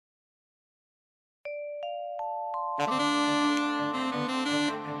Well,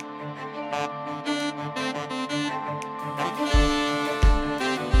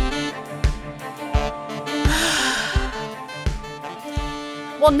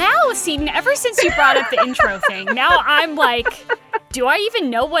 now, see, ever since you brought up the intro thing, now I'm like, do I even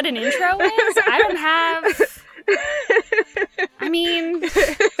know what an intro is? I don't have... I mean, this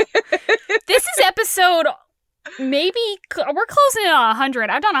is episode... Maybe... We're closing in on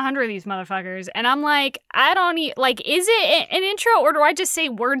 100. I've done 100 of these motherfuckers, and I'm like, I don't need... Like, is it an intro, or do I just say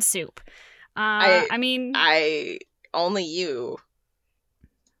word soup? Only you...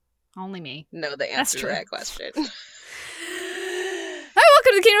 Only me. Know the answer to that question. Hi,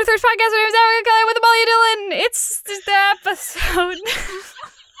 welcome to the Kingdom of Thirst podcast. My name is Erica Kelly with Amalia Dillon. It's the episode.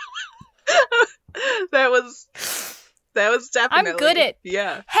 That was definitely... I'm good at...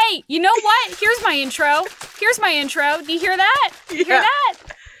 Yeah. Hey, you know what? Here's my intro. Do you hear that? Yeah. Hear that?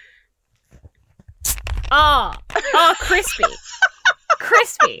 Oh, crispy.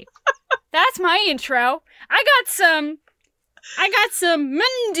 Crispy. That's my intro. I got some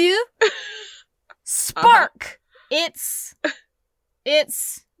Mountain Dew Spark. It's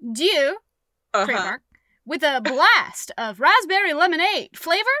Dew, trademark, with a blast of raspberry lemonade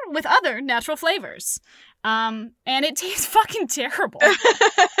flavor with other natural flavors. And it tastes fucking terrible.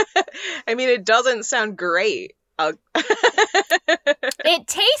 I mean, it doesn't sound great. It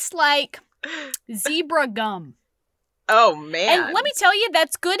tastes like zebra gum. Oh, man. And let me tell you,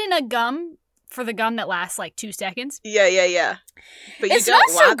 that's good in a gum for the gum that lasts like 2 seconds. Yeah. But it's you don't not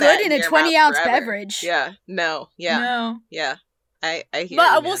so want good that in a your 20-ounce mouth forever. beverage. Yeah. No. Yeah. No. Yeah. I hear But you,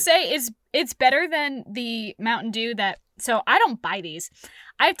 I will man. say it's better than the Mountain Dew that... So I don't buy these.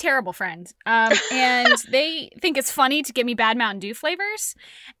 I have terrible friends. And they think it's funny to give me bad Mountain Dew flavors.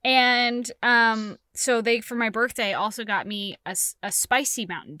 And so they, for my birthday, also got me a spicy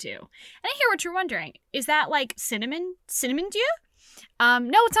Mountain Dew. And I hear what you're wondering. Is that like cinnamon dew?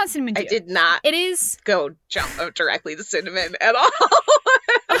 No, it's not cinnamon dew. I did not It is... jump out directly to cinnamon at all.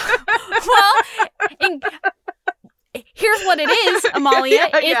 Well, here's what it is, Amalia.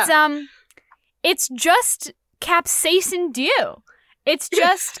 It's just capsaicin dew. It's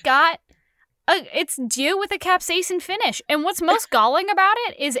just got it's dew with a capsaicin finish. And what's most galling about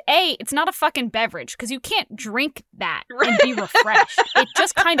it is it's not a fucking beverage, because you can't drink that and be refreshed. It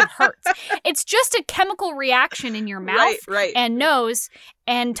just kind of hurts. It's just a chemical reaction in your mouth and nose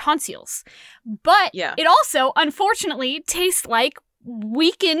and tonsils. But it also, unfortunately, tastes like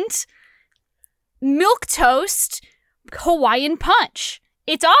weakened milk toast Hawaiian punch.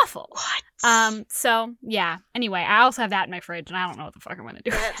 It's awful. What? So yeah. Anyway, I also have that in my fridge, and I don't know what the fuck I'm gonna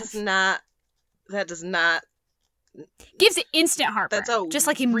do. That does not gives it instant heartburn. That's just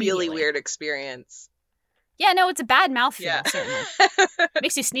like really weird experience. Yeah, no, it's a bad mouthfeel. Yeah. Certainly.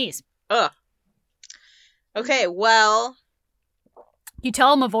 Makes you sneeze. Ugh. Okay, well, you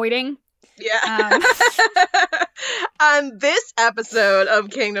tell I'm avoiding. Yeah. On this episode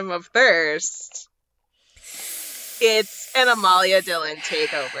of Kingdom of Thirst, it's an Amalia Dillon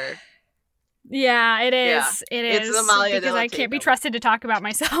takeover. Yeah, it is. Yeah, it is. It's an Amalia because Dillon I can't be takeover. trusted to talk about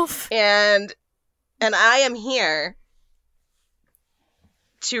myself. And I am here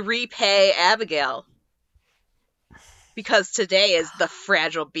to repay Abigail, because today is the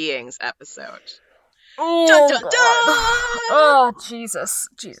Fragile Beings episode. Oh, Dun, dun, dun! Oh, Jesus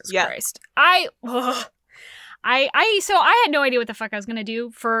Yeah. Christ. So I had no idea what the fuck I was gonna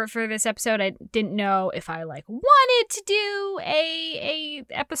do for this episode. I didn't know if I wanted to do a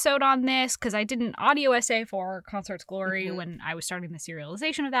episode on this, because I did an audio essay for Consort's Glory when I was starting the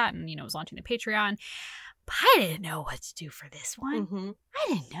serialization of that, and was launching the Patreon. But I didn't know what to do for this one. I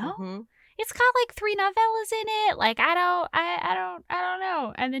didn't know. It's got 3 novellas in it. I don't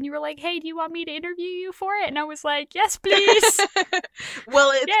know. And then you were like, hey, do you want me to interview you for it? And I was like, yes, please.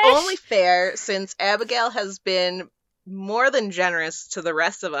 Well, it's Yes. only fair, since Abigail has been more than generous to the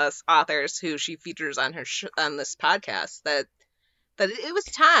rest of us authors who she features on her on this podcast, that it was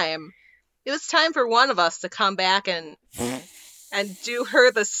time. It was time for one of us to come back and do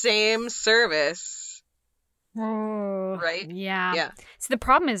her the same service. Right? Yeah. So the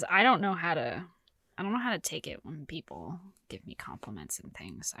problem is I don't know how to take it when people give me compliments and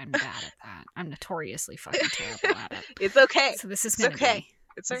things. I'm bad at that. I'm notoriously fucking terrible at it. It's okay. So this is It's gonna okay. be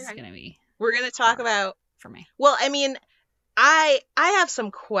It's this is okay. gonna be We're gonna talk about. for me. Well, I mean, I have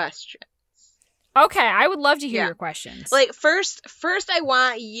some questions. Okay, I would love to hear Yeah. your questions. First, I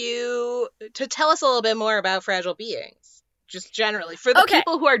want you to tell us a little bit more about Fragile Beings. Just generally, for the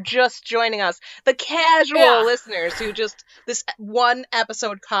people who are just joining us, the casual listeners who just, this one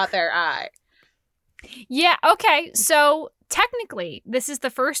episode caught their eye. Yeah, okay. So technically, this is the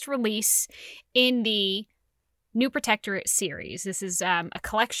first release in the New Protectorate series. This is a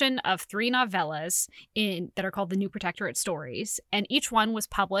collection of 3 novellas that are called the New Protectorate Stories, and each one was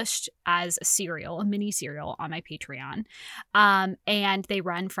published as a serial, a mini serial on my Patreon, and they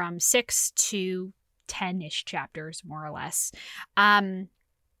run from 6 to 10-ish chapters, more or less,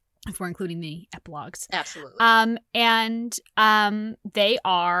 if we're including the epilogues. Absolutely. And they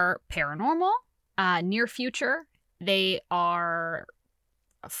are paranormal, near future. They are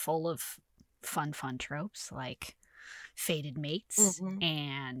full of fun tropes like fated mates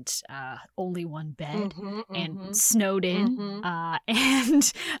and only one bed and snowed in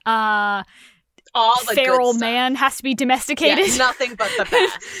and all the feral man has to be domesticated. Yeah, nothing but the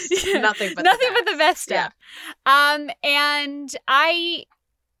best. Nothing but the best stuff. And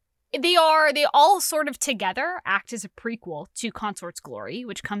they all sort of together act as a prequel to Consort's Glory,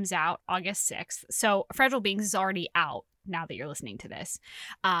 which comes out August 6th. So Fragile Beings is already out now that you're listening to this.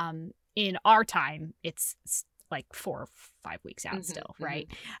 In our time, it's like 4 or 5 weeks out still, right?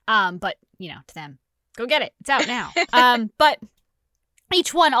 But, to them, go get it. It's out now. But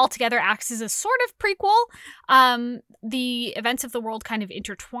each one altogether acts as a sort of prequel. The events of the world kind of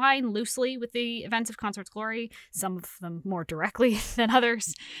intertwine loosely with the events of Consort's Glory, some of them more directly than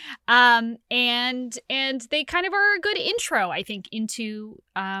others. And they kind of are a good intro, I think, into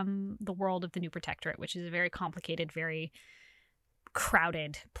the world of the New Protectorate, which is a very complicated, very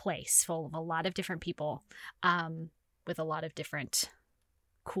crowded place full of a lot of different people with a lot of different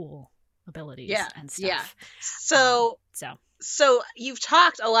cool abilities and stuff. So you've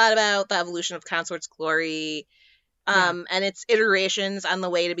talked a lot about the evolution of Consort's Glory and its iterations on the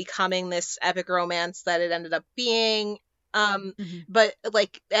way to becoming this epic romance that it ended up being. But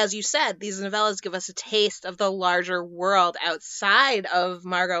like, as you said, these novellas give us a taste of the larger world outside of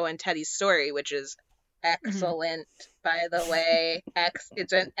Margot and Teddy's story, which is excellent, by the way.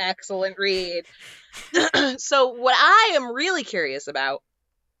 It's an excellent read. So what I am really curious about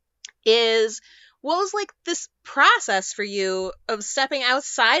is, what was like this process for you of stepping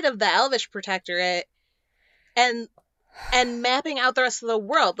outside of the Elvish Protectorate and mapping out the rest of the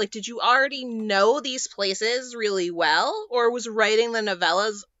world? Like, did you already know these places really well, or was writing the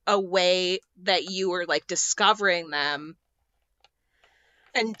novellas a way that you were like discovering them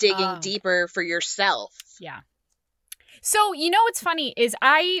and digging deeper for yourself? Yeah. So, what's funny is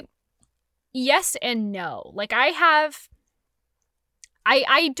yes and no. Like, I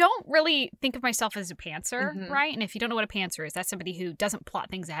don't really think of myself as a pantser, right? And if you don't know what a pantser is, that's somebody who doesn't plot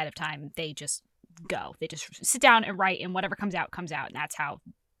things ahead of time. They just go. They just sit down and write, and whatever comes out. And that's how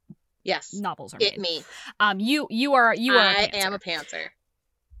novels are made. Me. You are a pantser. I am a pantser.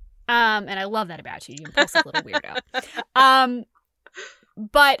 And I love that about you. You impulsive little weirdo.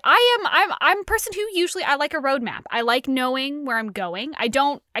 But I'm a person who usually, I like a roadmap. I like knowing where I'm going.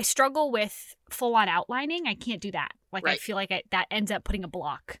 I struggle with full on outlining. I can't do that. Like, right. I feel like that ends up putting a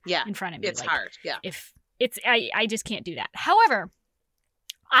block in front of me. It's like, hard. Yeah. If it's, I just can't do that. However,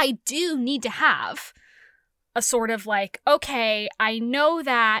 I do need to have a sort of like, okay, I know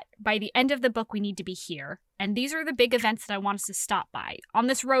that by the end of the book, we need to be here. And these are the big events that I want us to stop by. On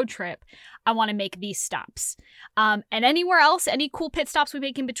this road trip, I want to make these stops. And anywhere else, any cool pit stops we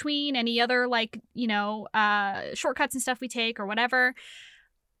make in between, any other like, shortcuts and stuff we take or whatever,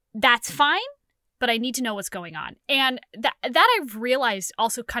 that's fine. But I need to know what's going on. And that I've realized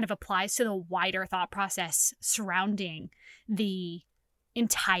also kind of applies to the wider thought process surrounding the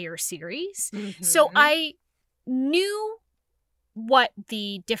entire series. So I knew what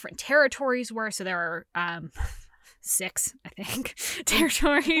the different territories were. So there are 6, I think,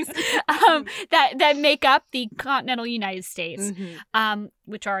 territories that make up the continental United States,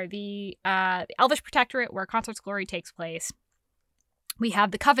 which are the Elvish Protectorate, where Consort's Glory takes place. We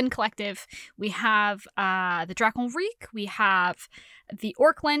have the Coven Collective, we have the Drakon Reek, we have the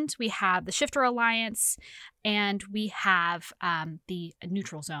Orkland, we have the Shifter Alliance, and we have the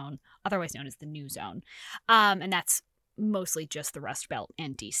Neutral Zone, otherwise known as the New Zone. And that's mostly just the Rust Belt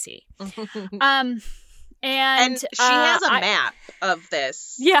and DC. And she has a map of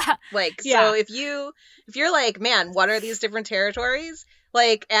this. Yeah. So if you're like, man, what are these different territories?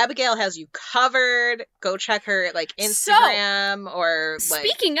 Like, Abigail has you covered. Go check her, Instagram or,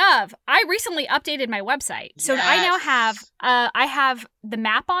 Speaking of, I recently updated my website. So I now have, I have the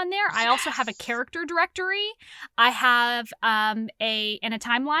map on there. I also have a character directory. I have a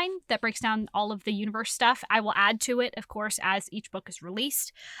timeline that breaks down all of the universe stuff. I will add to it, of course, as each book is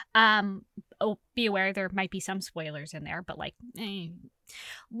released. Be aware there might be some spoilers in there, but,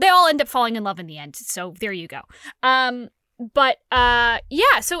 they all end up falling in love in the end. So there you go. But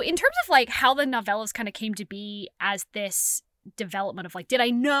so in terms of how the novellas kind of came to be as this development of like, did I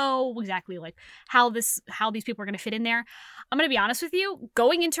know exactly like how these people are going to fit in there? I'm going to be honest with you,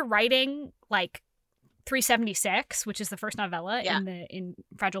 going into writing like 376, which is the first novella in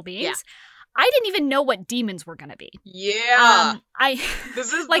Fragile Beings, I didn't even know what demons were going to be. Yeah.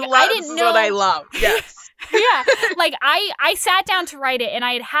 This is like, I didn't know what I love. Yes. Yeah. Like I sat down to write it, and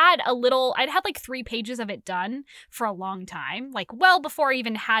I'd had like 3 pages of it done for a long time, like well before I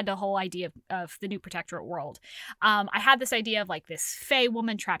even had the whole idea of the New Protectorate world. I had this idea of like this fae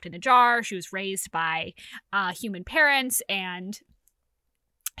woman trapped in a jar. She was raised by human parents, and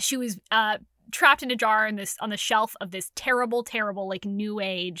she was trapped in a jar on the shelf of this terrible like new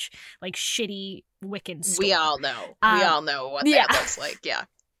age like shitty Wiccan store. We all know what that looks like. Yeah,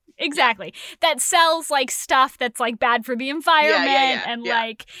 exactly. That sells like stuff that's like bad for the environment and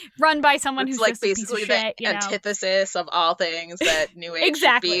like run by someone who's like just basically a piece of shit, the antithesis of all things that new age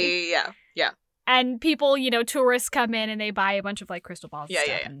should be. Yeah. And people, tourists come in and they buy a bunch of like crystal balls and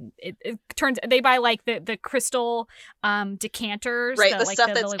stuff. And it turns, they buy like the crystal decanters. Right, the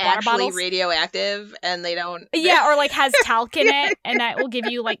stuff that's like, actually bottles. Radioactive and they don't. Yeah, or like has talc in it and that will give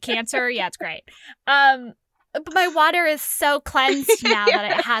you like cancer. Yeah, it's great. But my water is so cleansed now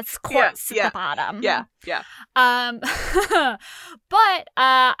that it has quartz at the bottom. Yeah. But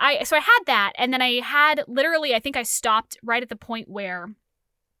I had that, and then I had literally, I think I stopped right at the point where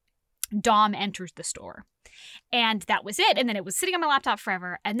Dom enters the store, and that was it. And then it was sitting on my laptop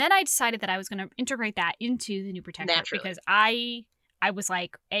forever, and then I decided that I was going to integrate that into the New Protectorate because I was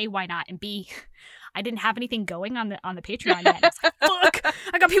like, A, why not, and B, I didn't have anything going on the Patreon yet. I was like, fuck,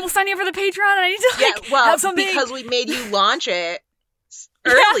 I got people signing up for the Patreon, and I need to have something. Because we made you launch it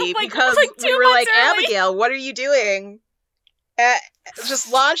early because we were like, early. Abigail, what are you doing? Just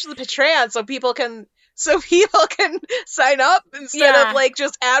launch the Patreon so people can sign up instead of like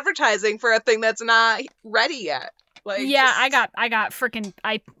just advertising for a thing that's not ready yet. Like, I got freaking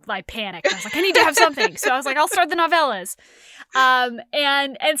I panicked. I was like, I need to have something. So I was like, I'll start the novellas.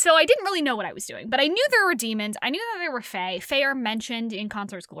 And so I didn't really know what I was doing, but I knew there were demons. I knew that there were fae. Fae are mentioned in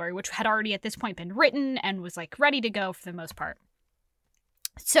Consort's Glory, which had already at this point been written and was like ready to go for the most part.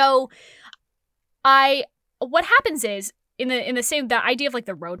 So what happens is in the same, the idea of like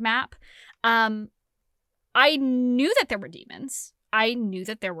the roadmap, I knew that there were demons. I knew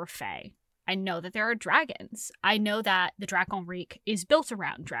that there were fae. I know that there are dragons. I know that the Dragonreach is built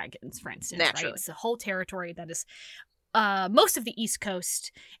around dragons, for instance. Naturally. Right? It's a whole territory that is most of the East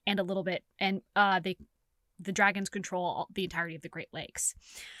Coast and a little bit, and the dragons control the entirety of the Great Lakes.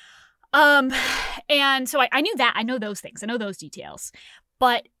 And so I knew that. I know those things. I know those details.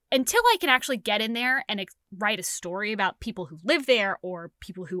 But until I can actually get in there and write a story about people who live there or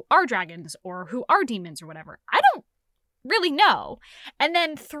people who are dragons or who are demons or whatever, I don't really know. And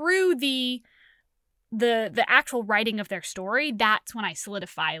then through the actual writing of their story, that's when I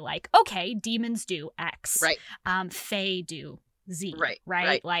solidify like, okay, demons do X. Right. Fae do Z.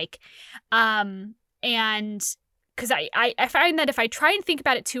 Right. Like, and because I find that if I try and think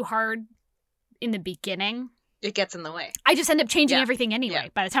about it too hard in the beginning, it gets in the way. I just end up changing everything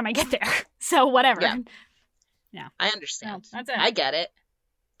anyway by the time I get there. So whatever. Yeah. I understand. No, that's it. I get it.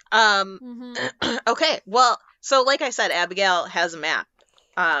 Okay. Well, so like I said, Abigail has a map.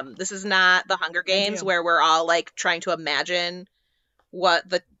 This is not the Hunger Games where we're all like trying to imagine what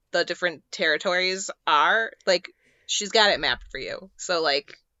the different territories are. Like, she's got it mapped for you. So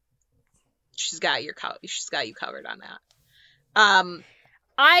like, she's got you covered on that.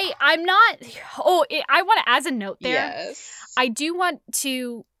 I'm not. I want to, as a note there. Yes. I do want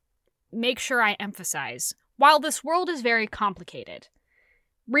to make sure I emphasize, while this world is very complicated,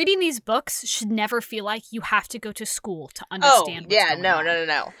 reading these books should never feel like you have to go to school to understand what's going on.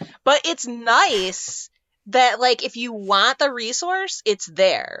 No. But it's nice that, like, if you want the resource, it's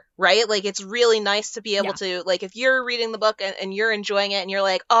there, right? Like, it's really nice to be able to, like, if you're reading the book and you're enjoying it and you're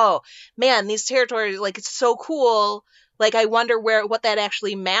like, oh, man, these territories, like, it's so cool. Like, I wonder what that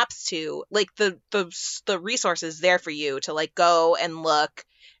actually maps to. Like, the resource is there for you to, like, go and look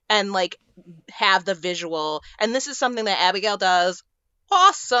and, like, have the visual. And this is something that Abigail does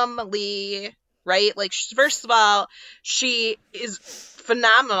awesomely, right? Like, first of all, she is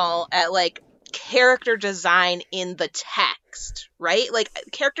phenomenal at, like, character design in the text, right? Like,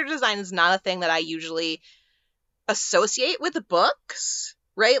 character design is not a thing that I usually associate with the books,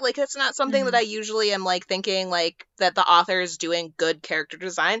 right? Like, it's not something that I usually am, like, thinking, like, that the author is doing good character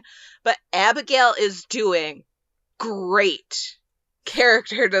design, but Abigail is doing great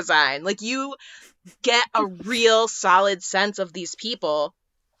character design. Like, you get a real solid sense of these people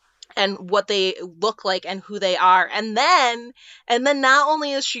and what they look like and who they are. And then not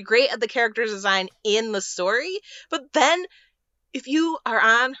only is she great at the character design in the story, but then if you are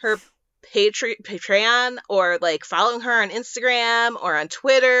on her Patreon or like following her on Instagram or on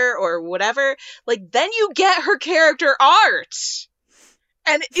Twitter or whatever, like then you get her character art.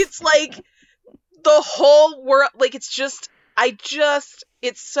 And it's like the whole world, like it's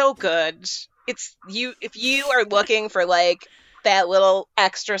so good. It's if you are looking for like that little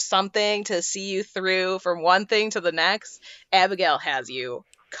extra something to see you through from one thing to the next, Abigail has you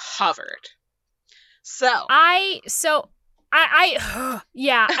covered.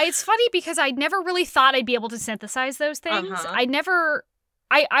 Yeah, it's funny because I never really thought I'd be able to synthesize those things.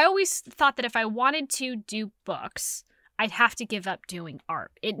 I always thought that if I wanted to do books, I'd have to give up doing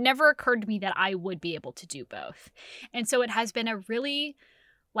art. It never occurred to me that I would be able to do both. And so it has been a really,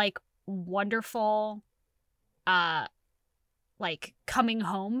 like, wonderful, like, coming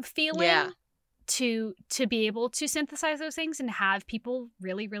home feeling to be able to synthesize those things and have people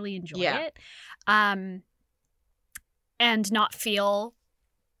really, really enjoy it. And not feel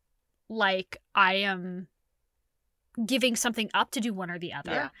like I am giving something up to do one or the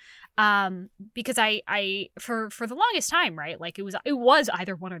other. Because I for the longest time, right? Like it was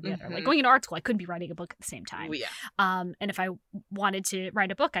either one or the other. Like going into art school, I couldn't be writing a book at the same time. And if I wanted to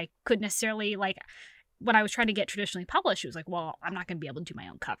write a book, I couldn't necessarily, like, when I was trying to get traditionally published, it was like, well, I'm not going to be able to do my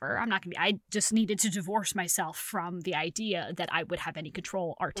own cover. I just needed to divorce myself from the idea that I would have any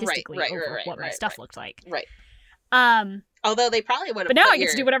control artistically over what my stuff looked like. Right. Although they probably would have. But now I get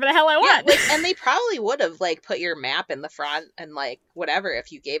to do whatever the hell I want. Like, and they probably would have like put your map in the front and like whatever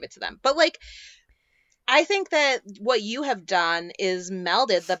if you gave it to them. But like, I think that what you have done is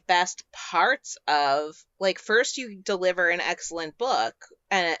melded the best parts of, like, first you deliver an excellent book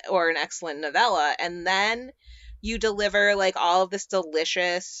or an excellent novella, and then you deliver like all of this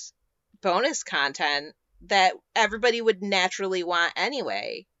delicious bonus content that everybody would naturally want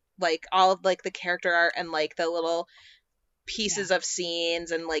anyway. Like all of like the character art and like the little pieces of scenes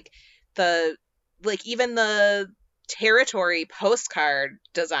and like even the territory postcard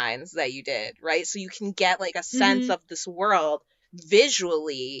designs that you did, right? So you can get like a sense of this world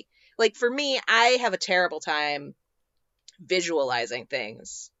visually. Like for me, I have a terrible time visualizing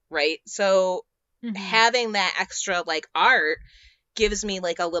things, right? So having that extra like art gives me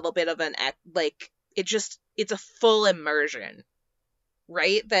like a little bit of an like it's a full immersion,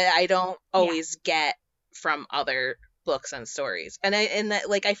 right? That I don't always get from other books and stories. And that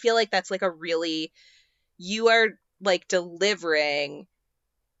like I feel like that's like a really, you are like delivering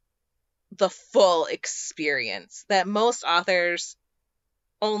the full experience that most authors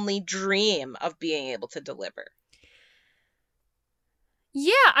only dream of being able to deliver.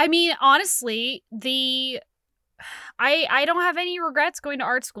 Yeah, I mean, honestly, I don't have any regrets going to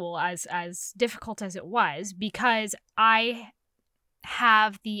art school, as difficult as it was, because I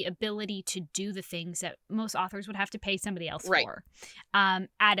have the ability to do the things that most authors would have to pay somebody else for, and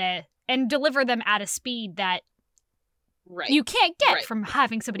deliver them at a speed that you can't get from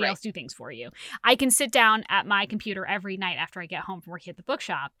having somebody else do things for you. I can sit down at my computer every night after I get home from working at the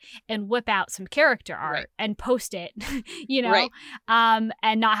bookshop and whip out some character art and post it, you know, and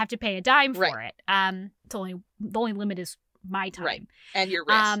not have to pay a dime for it. The only limit is my time and your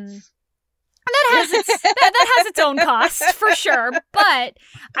wrists. That has its own cost for sure, but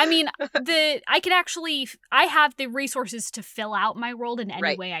I mean, I have the resources to fill out my world in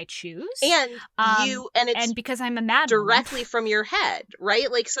any way I choose, and it's because I'm a mad directly from your head,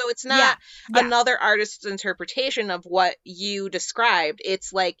 right? Like, so it's not another artist's interpretation of what you described.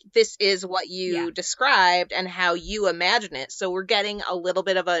 It's like, this is what you described and how you imagine it. So we're getting a little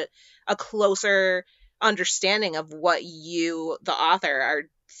bit of a closer understanding of what you, the author, are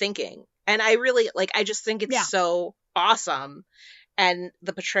thinking. And I really, like, I just think it's so awesome. And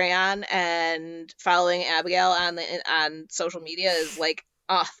the Patreon and following Abigail on social media is like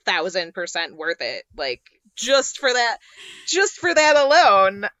 1,000% worth it. Like, just for that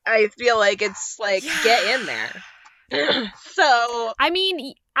alone, I feel like it's like, get in there. So, I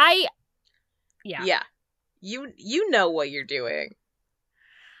mean, you know what you're doing.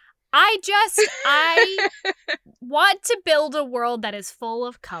 I want to build a world that is full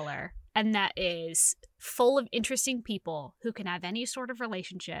of color. And that is full of interesting people who can have any sort of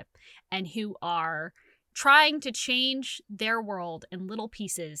relationship and who are trying to change their world in little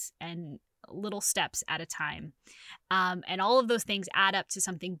pieces and little steps at a time. And all of those things add up to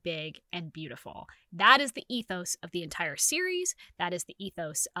something big and beautiful. That is the ethos of the entire series. That is the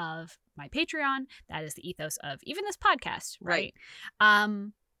ethos of my Patreon. That is the ethos of even this podcast, right?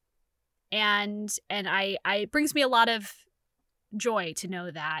 And it brings me a lot of joy to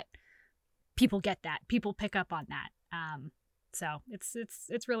know that people get that. People pick up on that. So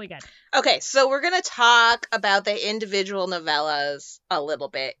it's really good. Okay, so we're going to talk about the individual novellas a little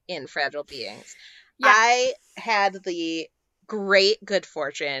bit in Fragile Beings. Yeah. I had the great good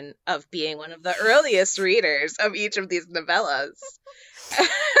fortune of being one of the earliest readers of each of these novellas.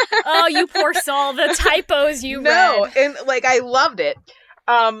 Oh, you poor soul, the typos you read. No, and like I loved it.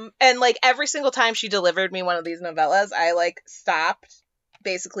 And like every single time she delivered me one of these novellas, I like stopped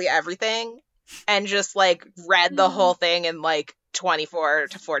basically everything and just like read the whole thing in like 24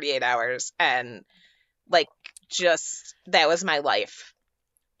 to 48 hours, and like just that was my life.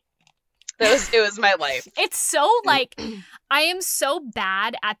 It was my life. It's so like I am so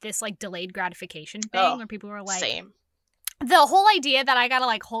bad at this like delayed gratification thing where people are like, same. The whole idea that I gotta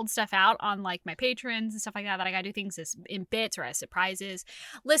like hold stuff out on like my patrons and stuff like that I gotta do things in bits or as surprises.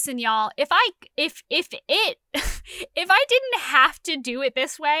 Listen, y'all, if I didn't have to do it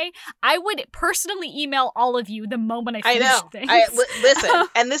this way, I would personally email all of you the moment I finish things. Listen,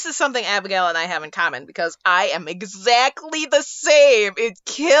 and this is something Abigail and I have in common because I am exactly the same. It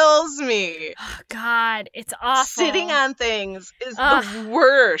kills me. Oh, God, it's awful. Sitting on things is the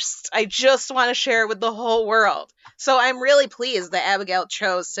worst. I just want to share it with the whole world. So I'm really pleased that Abigail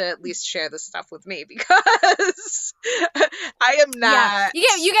chose to at least share this stuff with me because I am not.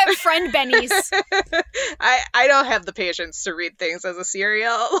 Yeah. You get friend bennies. I don't have the patience to read things as a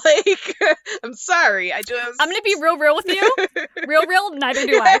serial. Like, I'm sorry. I'm gonna be real with you. Real. Neither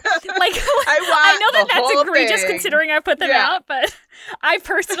do I. Like, I know that's egregious considering I put them out, but I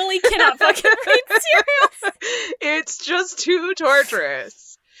personally cannot fucking read serials. It's just too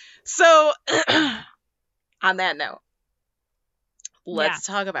torturous. So. On that note, let's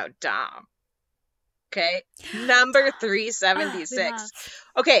talk about Dom. Okay? Number 376.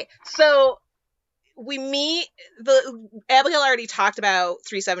 Okay, so we meet Abigail already talked about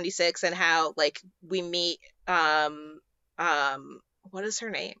 376 and how like we meet what is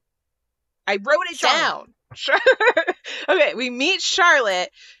her name? I wrote it down. Okay, we meet Charlotte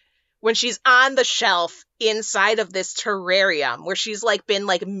when she's on the shelf inside of this terrarium where she's like been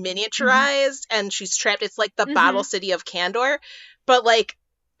like miniaturized and she's trapped. It's like the bottle city of Kandor. But like,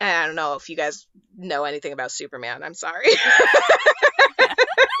 I don't know if you guys know anything about Superman. I'm sorry.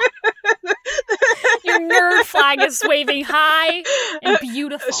 Your nerd flag is waving high and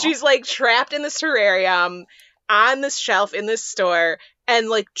beautiful. She's like trapped in this terrarium on this shelf in this store, and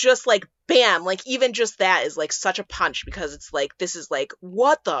like just like bam, like even just that is like such a punch because it's like this is like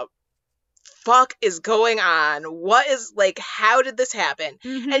what the fuck is going on? What is like how did this happen?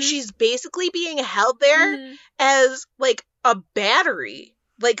 And she's basically being held there as like a battery.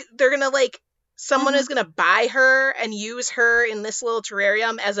 Like they're gonna like someone is gonna buy her and use her in this little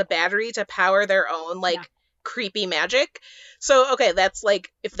terrarium as a battery to power their own like creepy magic. So okay, that's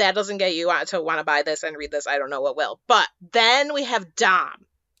like if that doesn't get you to want to buy this and read this, I don't know what will. But then we have Dom,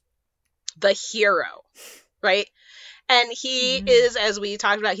 the hero, right? And he is, as we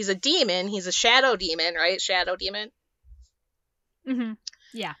talked about, he's a demon. He's a shadow demon, right? Shadow demon.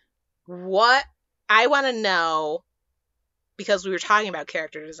 Yeah. What I want to know, because we were talking about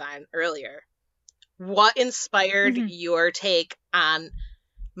character design earlier, what inspired your take on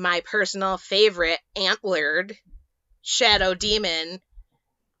my personal favorite antlered shadow demon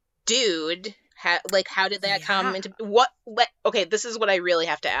dude? How did that come into what? Okay, this is what I really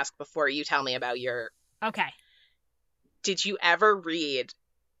have to ask before you tell me about your. Okay. Did you ever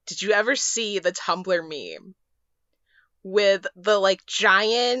see the Tumblr meme with the like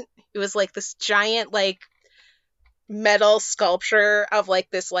giant, it was like this giant like metal sculpture of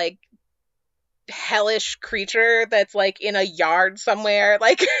like this like hellish creature that's like in a yard somewhere,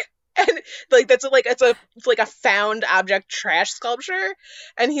 like and like that's like it's like a found object trash sculpture,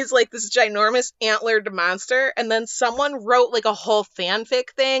 and he's like this ginormous antlered monster, and then someone wrote like a whole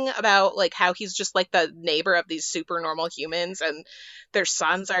fanfic thing about like how he's just like the neighbor of these super normal humans and their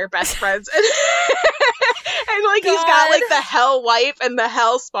sons are best friends and and like he's got like the hell wife and the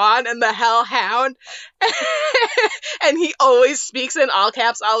hell spawn and the hell hound and he always speaks in all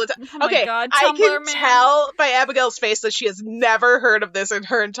caps all the time. Okay, God, I can tell by Abigail's face that she has never heard of this in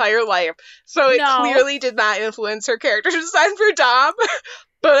her entire life, so it clearly did not influence her character design for Dom.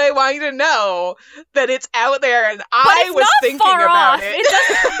 But I want you to know that it's out there, and I was thinking about it.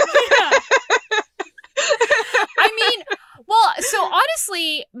 I mean, well, so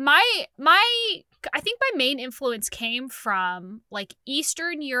honestly, I think my main influence came from like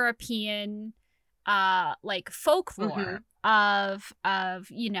Eastern European like folklore of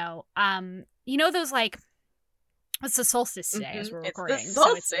you know those like it's the solstice today as we're recording. It's the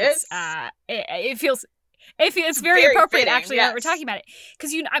solstice. So it feels it's very appropriate fitting, actually that we're talking about it,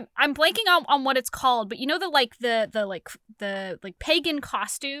 because I'm blanking on what it's called, but you know the pagan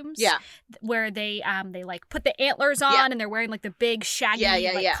costumes, where they like put the antlers on and they're wearing like the big shaggy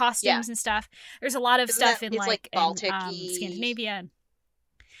costumes and stuff. There's a lot of stuff in like Baltic, Scandinavia.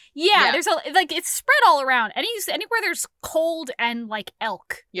 Yeah, there's it's spread all around. Anywhere there's cold and like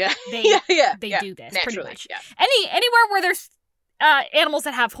elk. They do this naturally, pretty much. Anywhere where there's animals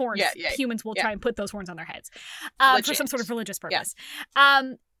that have horns, humans will try and put those horns on their heads for some sort of religious purpose.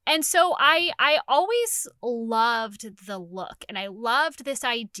 And so I always loved the look, and I loved this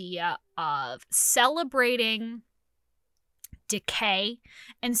idea of celebrating decay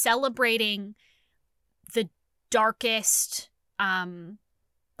and celebrating the darkest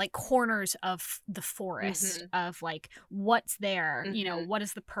like corners of the forest, of like what's there, you know, what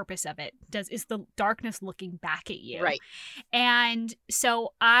is the purpose of it? Is the darkness looking back at you? Right. And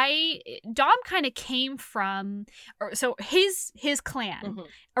so Dom kind of came from, so his clan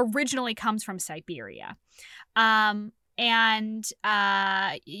originally comes from Siberia. And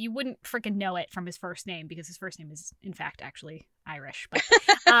you wouldn't freaking know it from his first name, because his first name is in fact actually Irish, but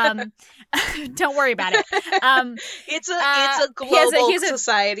don't worry about it. It's a global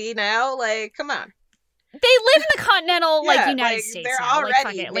society now. Like, come on. They live in the continental United States. They're now.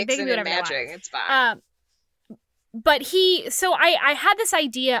 already like they can do whatever they want. It's fine. But I had this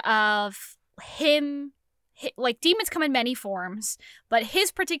idea of him. Like, demons come in many forms, but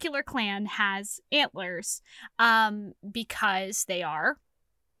his particular clan has antlers because they are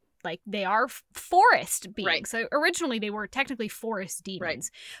forest beings. Right. So originally they were technically forest demons,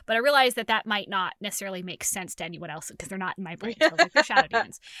 but I realized that might not necessarily make sense to anyone else because they're not in my brain. So I was like, they're shadow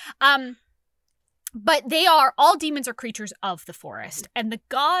demons. But all demons are creatures of the forest, and the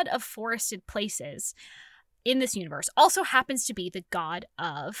god of forested places in this universe also happens to be the god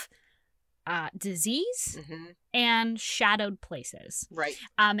of disease and shadowed places. Right.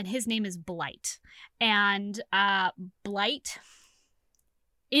 And his name is Blight. And Blight,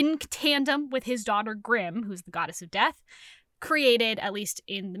 in tandem with his daughter Grim, who's the goddess of death, created, at least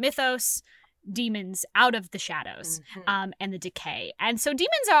in the mythos, demons out of the shadows and the decay. And so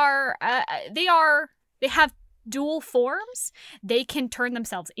demons are they have dual forms. They can turn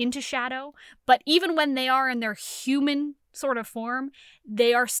themselves into shadow, but even when they are in their human sort of form,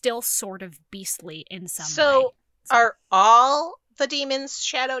 they are still sort of beastly in some way. So are all the demons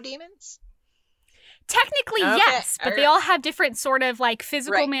shadow demons? Technically, yes, but they all have different sort of like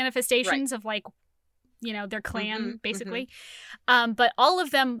physical manifestations of like, you know, their clan, basically. But all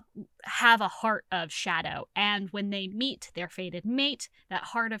of them have a heart of shadow, and when they meet their fated mate, that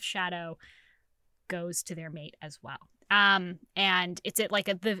heart of shadow goes to their mate as well. And it's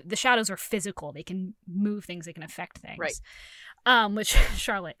the shadows are physical. They can move things. They can affect things. Right. Which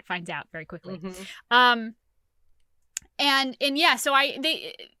Charlotte finds out very quickly. And so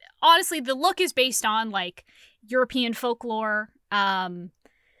honestly, the look is based on like European folklore. And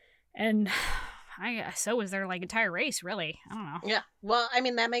so is their like entire race, really. I don't know. Yeah. Well, I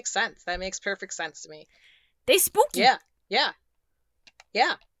mean, that makes sense. That makes perfect sense to me. They spooky. Yeah.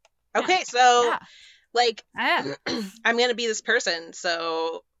 Okay, so like, I'm gonna be this person,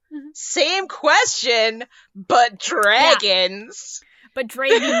 so same question, but dragons. But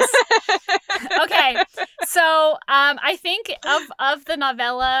dragons. Okay, so I think of the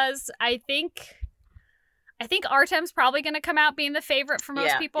novellas, I think Artem's probably gonna come out being the favorite for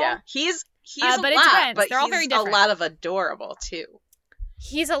most people. Yeah, he's but a it lot, depends. but they're all very different. A lot of adorable too.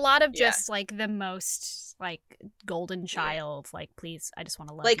 He's a lot of just like the most like golden child. Like, please, I just want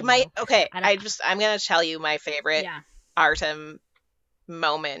to love like you. I'm gonna tell you my favorite Artem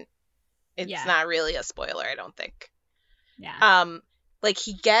moment. It's not really a spoiler, I don't think. Yeah. Like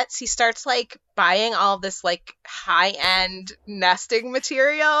he starts like buying all this like high end nesting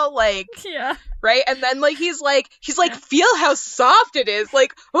material, like right, and then like he's like feel how soft it is,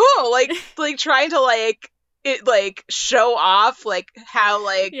 like like trying to like it like show off like how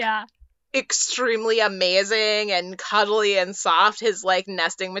like extremely amazing and cuddly and soft his like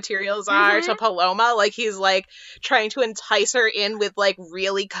nesting materials are to Paloma. Like he's like trying to entice her in with like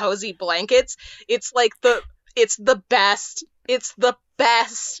really cozy blankets. It's like it's the best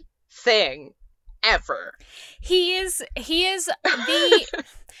thing ever. He is the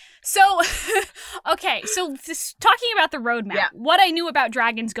So, okay, so talking about the roadmap, what I knew about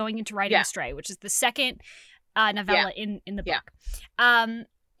dragons going into Riding Astray, which is the second novella in the book,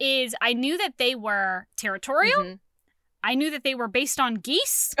 is I knew that they were territorial, I knew that they were based on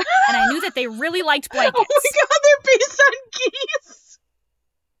geese, and I knew that they really liked blankets. Oh my god, they're based on geese?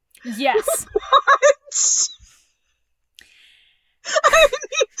 Yes. What? I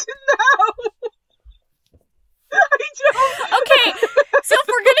need to know.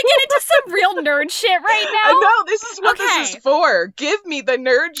 nerd shit right now. I know, this is what this is for. Give me the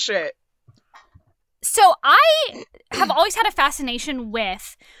nerd shit. So I have always had a fascination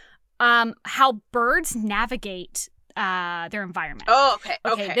with how birds navigate their environment. Oh,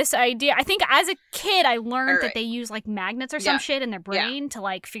 okay. This idea, I think as a kid, I learned that they use like magnets or some shit in their brain to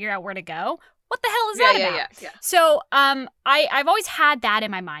like figure out where to go. What the hell is that about? Yeah. So I've always had that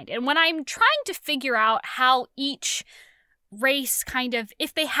in my mind. And when I'm trying to figure out how each race kind of,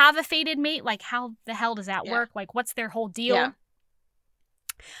 if they have a fated mate, like how the hell does that work? Like what's their whole deal? Yeah.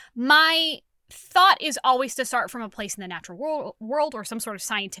 My thought is always to start from a place in the natural world or some sort of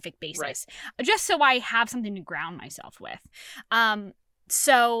scientific basis, just so I have something to ground myself with.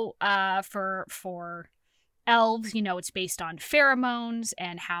 So for elves, you know, it's based on pheromones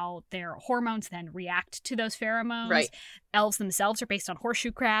and how their hormones then react to those pheromones. Right. Elves themselves are based on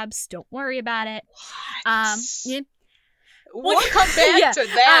horseshoe crabs. Don't worry about it. What? We'll come back to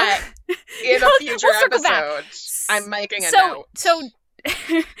that in a future episode. I'm making a note. So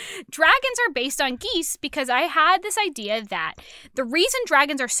dragons are based on geese because I had this idea that the reason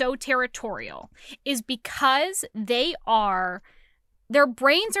dragons are so territorial is because their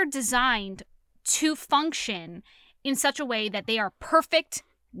brains are designed to function in such a way that they are perfect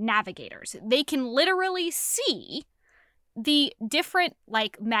navigators. They can literally see the different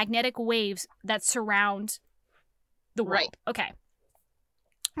like magnetic waves that surround the world. Right. Okay.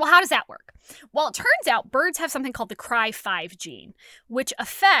 Well, how does that work? Well, it turns out birds have something called the Cry5 gene, which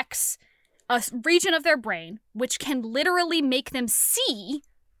affects a region of their brain, which can literally make them see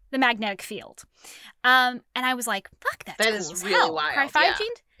the magnetic field. And I was like, fuck, that's that cool is as really hell. wild. Cry5 gene?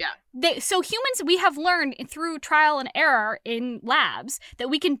 Yeah. So humans, we have learned through trial and error in labs that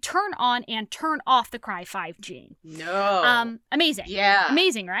we can turn on and turn off the Cry5 gene. No. Amazing. Yeah.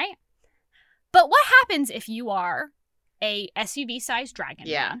 Amazing, right? But what happens if you are a SUV-sized dragon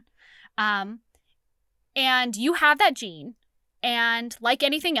man, and you have that gene, and like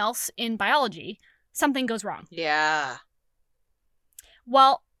anything else in biology, something goes wrong? Yeah.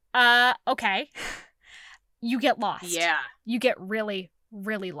 Well, okay. You get lost. Yeah. You get really,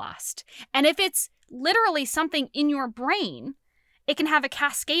 really lost. And if it's literally something in your brain, it can have a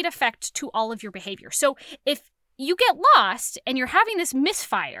cascade effect to all of your behavior. So if you get lost and you're having this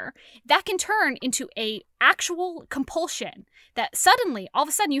misfire, that can turn into a actual compulsion that suddenly, all of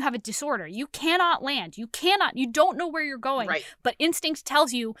a sudden, you have a disorder. You cannot land. You don't know where you're going. Right. But instinct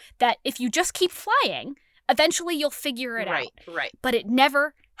tells you that if you just keep flying, eventually you'll figure it out. Right. But it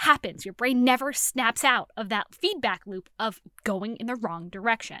never happens. Your brain never snaps out of that feedback loop of going in the wrong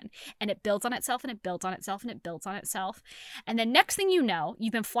direction. And it builds on itself and it builds on itself and it builds on itself. And then next thing you know,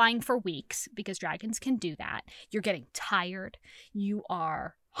 you've been flying for weeks because dragons can do that. You're getting tired. You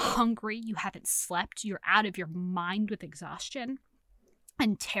are hungry. You haven't slept. You're out of your mind with exhaustion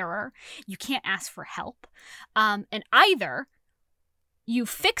and terror. You can't ask for help. And either you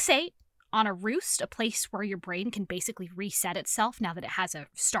fixate on a roost, a place where your brain can basically reset itself now that it has a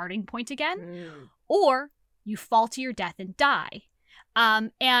starting point again, or you fall to your death and die.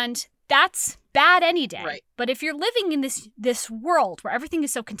 And that's bad any day. Right. But if you're living in this world where everything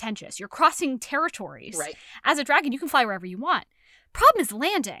is so contentious, you're crossing territories. Right. As a dragon, you can fly wherever you want. Problem is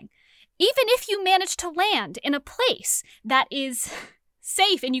landing. Even if you manage to land in a place that is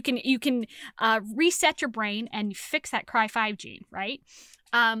safe and you can reset your brain and fix that Cry5 gene, right?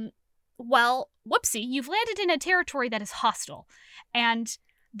 Well, whoopsie, you've landed in a territory that is hostile, and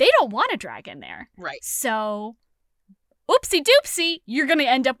they don't want a dragon there. Right. So, oopsie doopsie, you're going to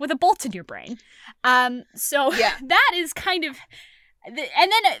end up with a bolt in your brain. So yeah. That is kind of, and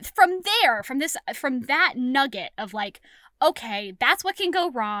then from that nugget of like, okay, that's what can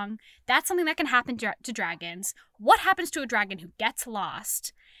go wrong. That's something that can happen to dragons. What happens to a dragon who gets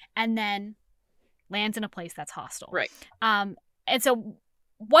lost and then lands in a place that's hostile? Right. And so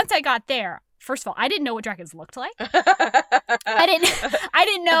once I got there, first of all, I didn't know what dragons looked like. I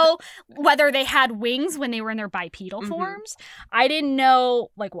didn't know whether they had wings when they were in their bipedal forms. I didn't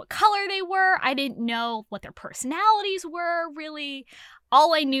know like what color they were. I didn't know what their personalities were, really.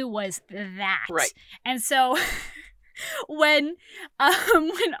 All I knew was that. Right. And so when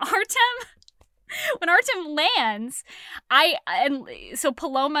Artem lands, so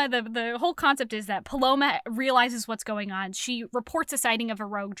Paloma, the whole concept is that Paloma realizes what's going on. She reports a sighting of a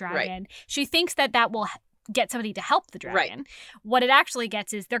rogue dragon. Right. She thinks that will get somebody to help the dragon. Right. What it actually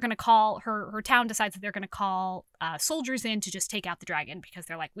gets is they're going to call, her town decides that they're going to call soldiers in to just take out the dragon because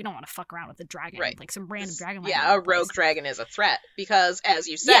they're like, we don't want to fuck around with the dragon. Right. Like some random dragon. Yeah, a rogue dragon is a threat because, as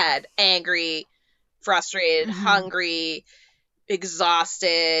you said, angry, frustrated, hungry,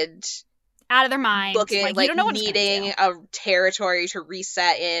 exhausted, out of their minds. Looking like, like you don't know what needing a territory to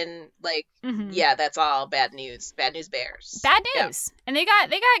reset in. Like, yeah, that's all bad news. Bad news bears. Bad news. Yeah. And they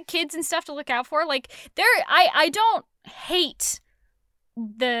got kids and stuff to look out for. Like, I don't hate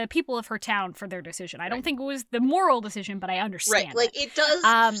the people of her town for their decision. I don't think it was the moral decision, but I understand. Right. Like, it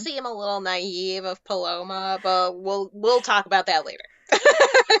does seem a little naive of Paloma, but we'll talk about that later.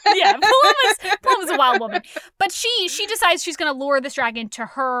 Yeah, Paloma's a wild woman. But she decides she's going to lure this dragon to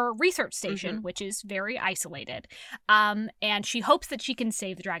her research station, which is very isolated. And she hopes that she can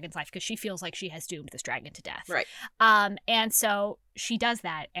save the dragon's life because she feels like she has doomed this dragon to death. Right. And so she does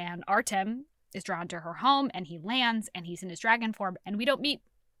that. And Artem is drawn to her home, and he lands, and he's in his dragon form. And we don't meet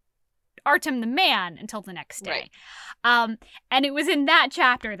Artem the man until the next day. Right. And it was in that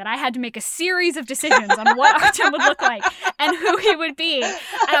chapter that I had to make a series of decisions on what Artem would look like and who he would be. And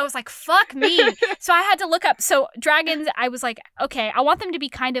I was like, fuck me. So I had to look up. So dragons, I was like, okay, I want them to be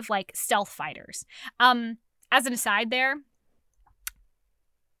kind of like stealth fighters. As an aside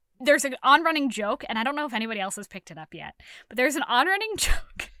there's an on-running joke, and I don't know if anybody else has picked it up yet, but there's an on-running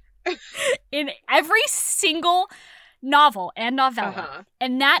joke in every single novel and novella,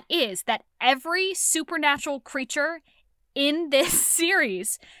 and that is that every supernatural creature in this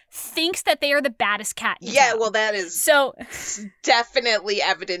series thinks that they are the baddest cat in town. Well, that is so definitely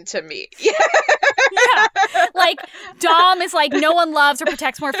evident to me. Yeah, like Dom is like, no one loves or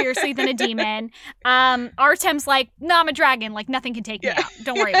protects more fiercely than a demon. Artem's like, no, I'm a dragon, like nothing can take me out,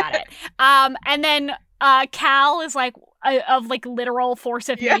 don't worry about it. And then Cal is like of like literal force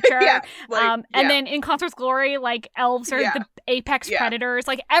of nature. And then in Consort's Glory, like elves are the apex predators.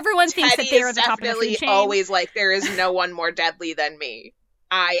 Like everyone thinks that they are the top of the food chain. Always like, there is no one more deadly than me.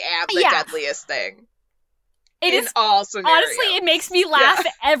 I am the deadliest thing. It in is all scenarios. Honestly, it makes me laugh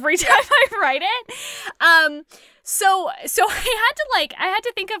every time I write it. So I had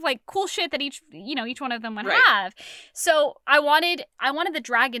to think of like cool shit that each one of them would have. So I wanted the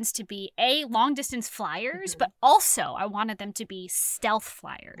dragons to be long distance flyers, but also I wanted them to be stealth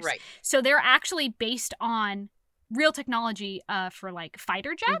flyers. Right. So they're actually based on real technology for like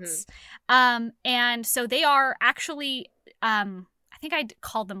fighter jets. And so they are actually I think I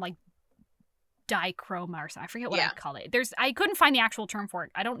called them like dichroma or something. I forget what I called it. I couldn't find the actual term for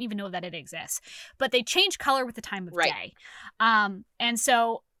it. I don't even know that it exists. But they change color with the time of day. And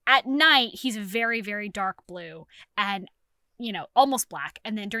so at night, he's a very, very dark blue and, almost black.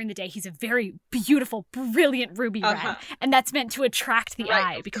 And then during the day, he's a very beautiful, brilliant ruby red. And that's meant to attract the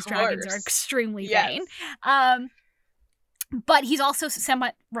eye because dragons are extremely vain. But he's also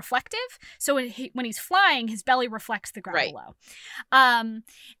somewhat reflective. So when he's flying, his belly reflects the ground below. But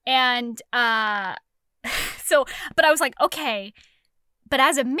I was like, okay, but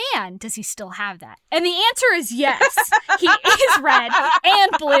as a man, does he still have that? And the answer is yes. He is red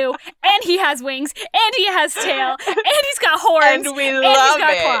and blue, and he has wings, and he has tail, and he's got horns, and we love he's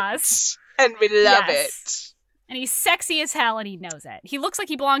got it. Claws. And we love it. And he's sexy as hell, and he knows it. He looks like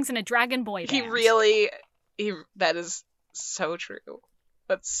he belongs in a dragon boy band. That is so true.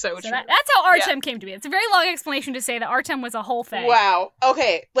 That's so true. That's how Artem came to be. It's a very long explanation to say that Artem was a whole thing. Wow.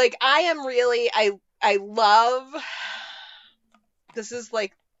 Okay. Like, I am really, I love, this is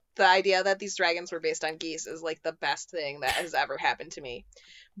like, the idea that these dragons were based on geese is like the best thing that has ever happened to me.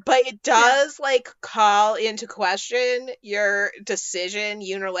 But it does like call into question your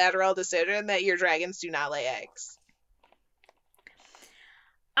unilateral decision that your dragons do not lay eggs.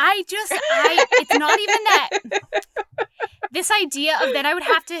 It's not even that. This idea of that I would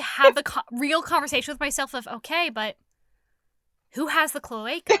have to have the real conversation with myself of, okay, but who has the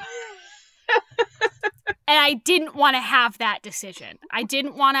cloaca? And I didn't want to have that decision. I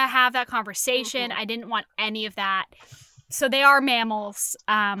didn't want to have that conversation. I didn't want any of that. So they are mammals.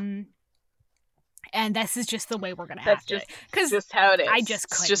 And this is just the way we're going to have to. That's just how it is. I just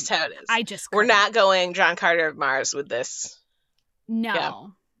couldn't. It's just how it is. I just couldn't. We're not going John Carter of Mars with this.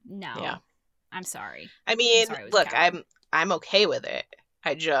 No. Yeah. I'm sorry. I mean, look, I'm okay with it.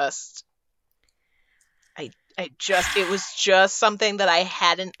 It was just something that I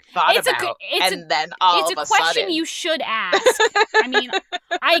hadn't thought about. Then all of a sudden. It's a question you should ask. I mean,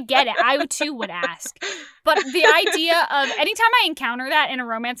 I get it. I too would ask. But the idea of anytime I encounter that in a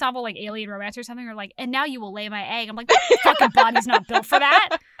romance novel, like alien romance or something, or like, and now you will lay my egg. I'm like, that fucking body's not built for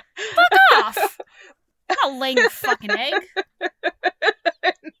that. Fuck off. I'm not laying your fucking egg.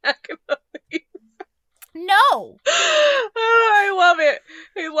 I'm not gonna leave. No. Oh, I love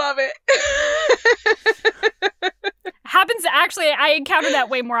it. Happens actually, I encounter that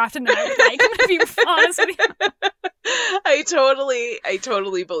way more often than I would like. I'm gonna be honest with you. I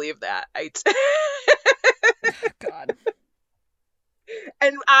totally believe that. God.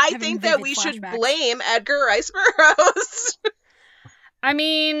 And I Having think that vivid we should flashbacks. blame Edgar Rice Burroughs. I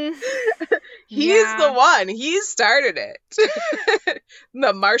mean, He's yeah. the one. He started it.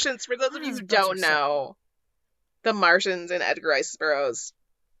 The Martians, for those of you Those who books don't are so- know, The Martians in Edgar Rice Burroughs'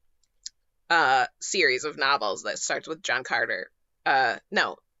 series of novels that starts with John Carter.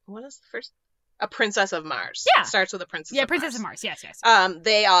 No, what is the first? A Princess of Mars. Yeah. It starts with a Princess Yeah, of Princess Mars. of Mars. Yes, yes.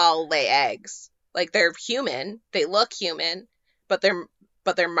 They all lay eggs. Like, they're human. They look human, but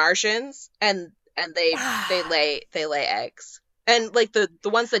they're Martians, and they lay eggs. And like the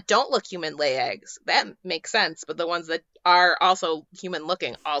ones that don't look human lay eggs. That makes sense. But the ones that are also human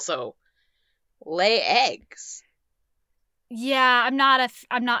looking also lay eggs. Yeah, I'm not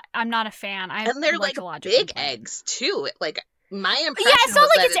a fan. And they're like big eggs too. Like, my impression it's not was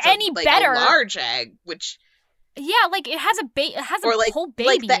like that it's any like better. a large egg, which Yeah, like it has a or like whole baby.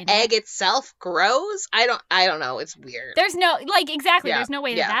 like the in egg it. itself grows. I don't know. It's weird. There's no exactly. Yeah, There's no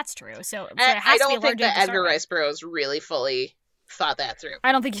way yeah. that that's true. So it And has I to be a don't large think egg that to start Edgar with. Rice Burroughs really fully thought that through.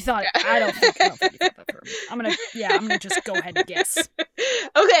 I don't think he thought. Yeah. I don't think he thought that through. I'm gonna just go ahead and guess.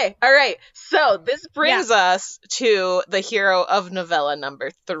 Okay, all right. So this brings us to the hero of novella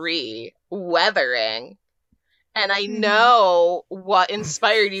number 3, Weathering. And I know what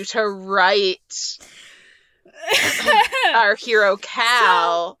inspired you to write our hero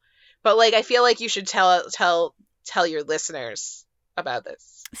Cal, but like I feel like you should tell your listeners about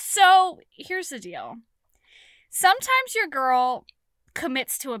this. So here's the deal. Sometimes your girl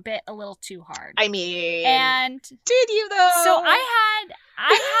commits to a bit a little too hard. I mean, And did you though? so I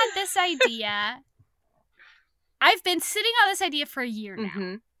had this idea. I've been sitting on this idea for a year now.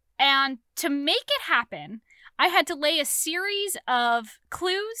 Mm-hmm. And to make it happen, I had to lay a series of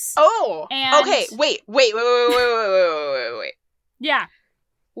clues. Oh, And- okay. Wait. Yeah.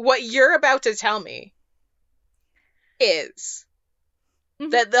 What you're about to tell me is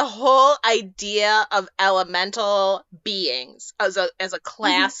that the whole idea of elemental beings as a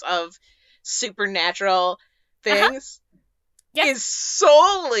class of supernatural things Yes. is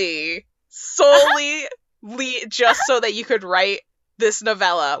solely just so that you could write this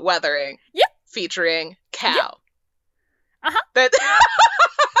novella, Weathering, featuring Cal. That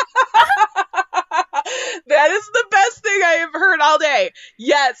that is the best thing I have heard all day.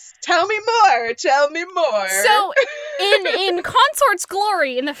 Yes, tell me more. So in Consort's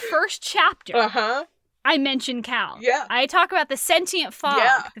Glory, in the first chapter, I mention Cal. Yeah. I talk about the sentient fog,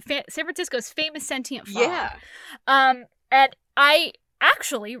 Yeah. San Francisco's famous sentient fog. Yeah. And I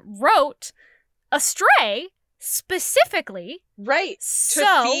actually wrote Astray specifically, Right. so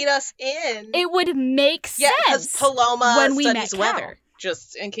To feed us in. it would make Yeah, because sense Paloma when we studies met weather. Cal.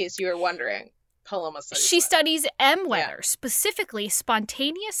 Just in case you were wondering. Paloma studies She weather. studies M weather, specifically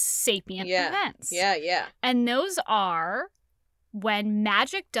spontaneous sapient events. Yeah. And those are when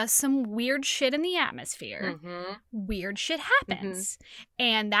magic does some weird shit in the atmosphere, Mm-hmm. weird shit happens.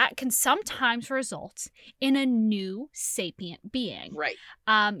 And that can sometimes result in a new sapient being. Right.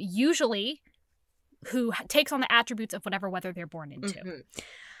 Usually who takes on the attributes of whatever weather they're born into.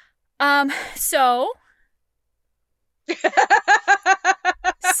 Mm-hmm. So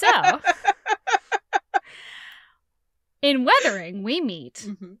in Weathering, we meet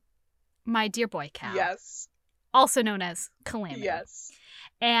my dear boy Cal. Yes. Also known as Calamity. Yes.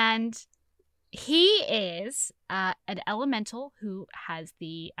 And he is an elemental who has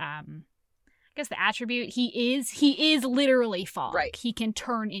the the attribute he is literally fog. Right. He can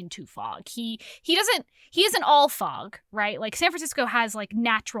turn into fog. He isn't all fog, right? Like San Francisco has like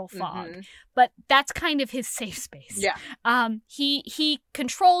natural fog, but that's kind of his safe space. Yeah. He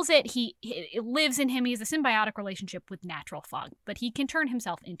controls it. It lives in him. He has a symbiotic relationship with natural fog, but he can turn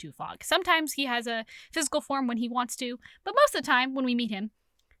himself into fog. Sometimes he has a physical form when he wants to, but most of the time when we meet him,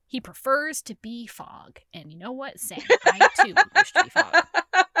 he prefers to be fog. And you know what, Sam? I too wish to be fog.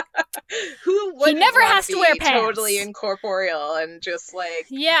 Who wouldn't never want has to wear pants. Totally incorporeal and just like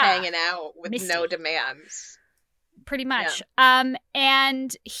hanging out with Misty. no demands. Pretty much. And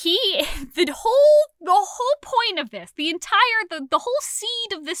the whole point of this, the whole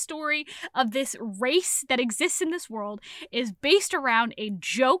seed of this story, of this race that exists in this world, is based around a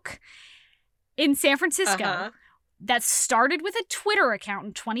joke in San Francisco that started with a Twitter account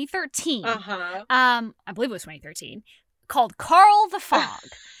in 2013. I believe it was 2013, called Carl the Fog.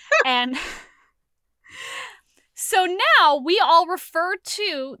 And so now we all refer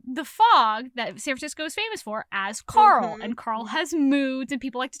to the fog that San Francisco is famous for as Carl. And Carl has moods, and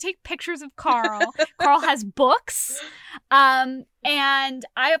people like to take pictures of Carl. Carl has books. And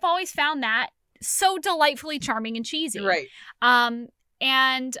I have always found that so delightfully charming and cheesy. Right.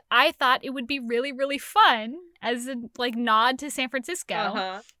 And I thought it would be really, really fun as a like nod to San Francisco.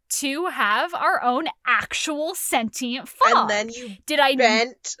 Uh-huh. To have our own actual sentient fog. And then you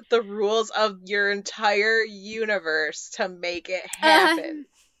bent the rules of your entire universe to make it happen.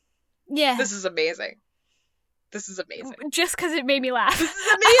 Yeah. This is amazing. Just because it made me laugh. This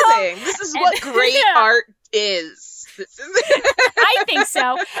is amazing. This is what great art is. I think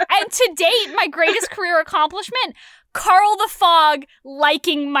so. And to date, my greatest career accomplishment, Carl the Fog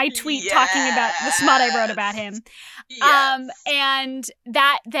liking my tweet talking about the smut I wrote about him. Yes. And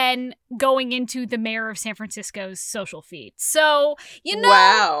that then going into the mayor of San Francisco's social feed. So, you know.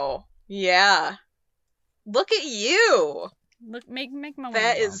 Wow. Yeah. Look at you. Look, make my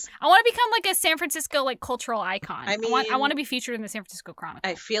that way. Is. I want to become like a San Francisco like cultural icon. I mean, I want to be featured in the San Francisco Chronicle.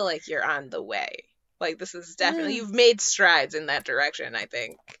 I feel like you're on the way. Like this is definitely you've made strides in that direction, I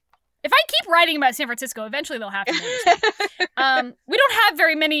think. If I keep writing about San Francisco, eventually they'll have to notice me. We don't have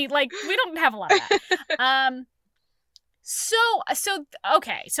very many, we don't have a lot of that. So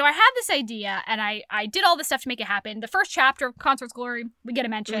I had this idea, and I did all this stuff to make it happen. The first chapter of Consort's Glory, we get a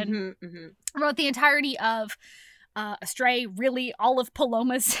mention. I wrote the entirety of Astray, really all of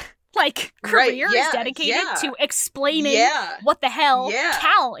Paloma's career is dedicated to explaining what the hell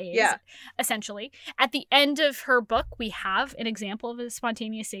Cal is, essentially. At the end of her book, we have an example of a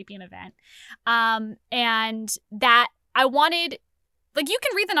spontaneous sapient event. And that I wanted, you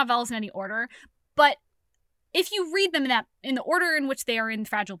can read the novellas in any order, but if you read them in the order in which they are in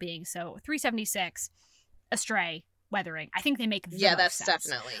Fragile Beings, so 376, Astray, Weathering, I think they make the most sense.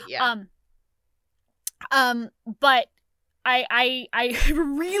 Definitely, but I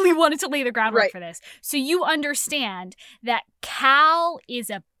really wanted to lay the groundwork for this. So you understand that Cal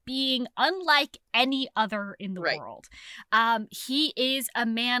is a being unlike any other in the world. He is a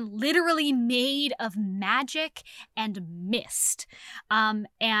man literally made of magic and mist.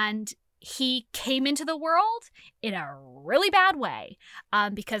 And he came into the world in a really bad way.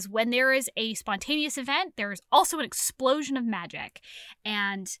 Because when there is a spontaneous event, there is also an explosion of magic.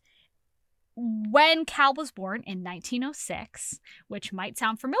 And when Cal was born in 1906, which might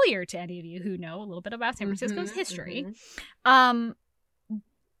sound familiar to any of you who know a little bit about San Francisco's history,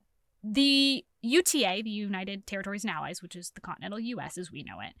 the UTA, the United Territories and Allies, which is the continental U.S. as we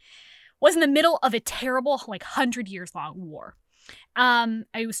know it, was in the middle of a terrible, 100-years-long war.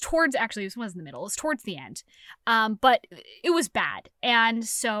 It was towards the end. But it was bad. And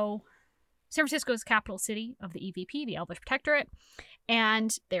so San Francisco is the capital city of the EVP, the Elvish Protectorate,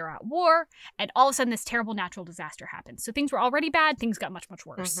 and they're at war, and all of a sudden this terrible natural disaster happens. So things were already bad, things got much, much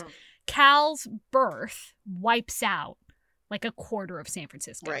worse. Cal's birth wipes out a quarter of San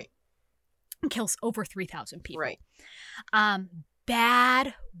Francisco. Right. Kills over 3,000 people. Right.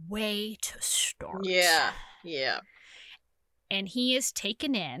 Bad way to start. Yeah. And he is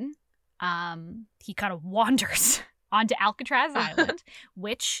taken in. He kind of wanders onto Alcatraz Island,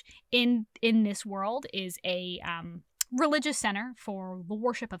 which in this world is a religious center for the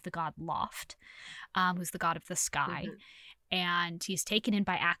worship of the god Loft, who's the god of the sky. And he's taken in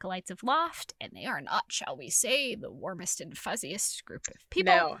by acolytes of Loft, and they are not, shall we say, the warmest and fuzziest group of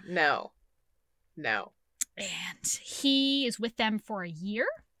people. No. And he is with them for a year.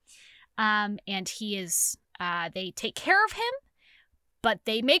 And he is, they take care of him, but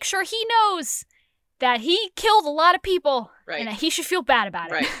they make sure he knows that he killed a lot of people, and that he should feel bad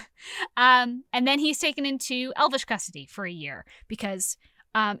about it. And then he's taken into Elvish custody for a year because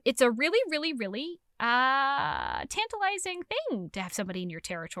it's a really, really, really tantalizing thing to have somebody in your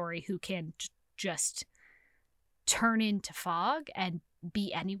territory who can just turn into fog and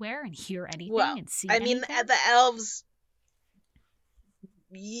be anywhere and hear anything and see anything. The elves,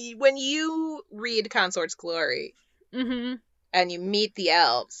 when you read Consort's Glory and you meet the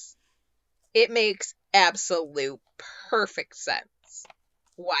elves, it makes absolute perfect sense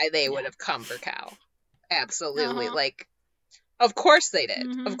why they would have come for Cal. Absolutely. Of course they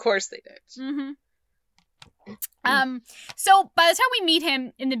did. Of course they did. So by the time we meet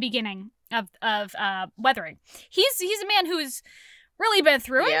him in the beginning of Weathering, he's a man who's really been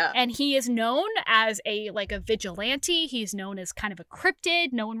through it, and he is known as a vigilante. He's known as kind of a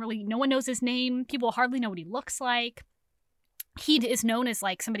cryptid. No one knows his name. People hardly know what he looks like. He is known as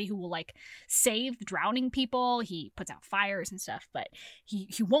somebody who will save drowning people. He puts out fires and stuff, but he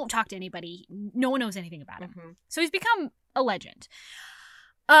won't talk to anybody. No one knows anything about him. So he's become a legend.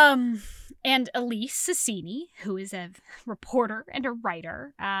 And Elise Sassini, who is a reporter and a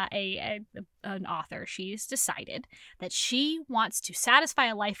writer, an author, she's decided that she wants to satisfy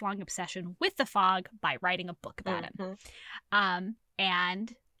a lifelong obsession with the fog by writing a book about him.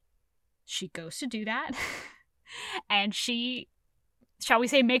 And she goes to do that. And she shall we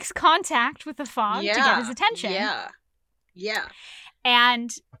say, makes contact with the fog to get his attention. Yeah.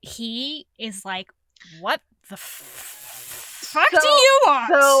 And he is like, what the fuck do you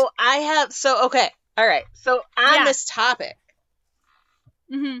want? Okay. All right. So on this topic,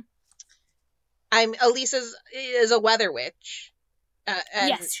 Elise is a weather witch.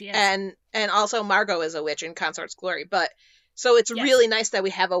 Yes, she is. And also Margot is a witch in Consort's Glory. But so it's really nice that we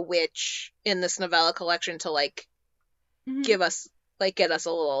have a witch in this novella collection to like give us, like, get us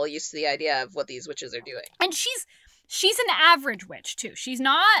a little used to the idea of what these witches are doing. And she's an average witch too. She's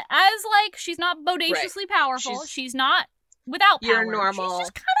not bodaciously powerful. She's not without power.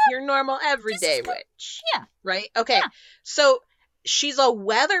 Your normal everyday witch. Yeah. Right? Okay. Yeah. So she's a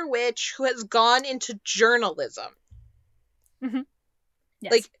weather witch who has gone into journalism. Mm-hmm.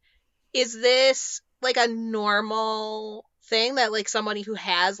 Yes. Like, is this like a normal thing that like somebody who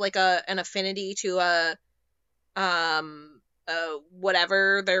has like an affinity to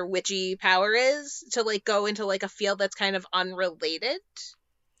whatever their witchy power is to like go into like a field that's kind of unrelated?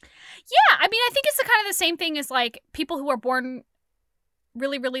 Yeah, I mean, I think it's the kind of the same thing as like people who are born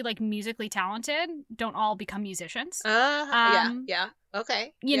really, really like musically talented don't all become musicians. Yeah.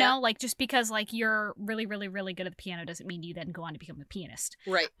 Okay. You know, like just because like you're really, really, really good at the piano doesn't mean you then go on to become a pianist.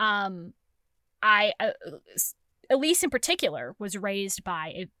 Right. Elise in particular was raised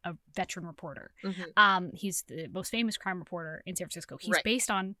by a veteran reporter. Mm-hmm. He's the most famous crime reporter in San Francisco. He's based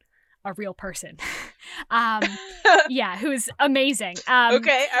on a real person. Who's amazing.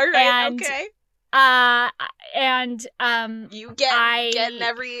 Okay, all right, and, okay. You getting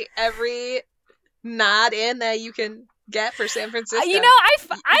every nod in that you can get for San Francisco. You know, I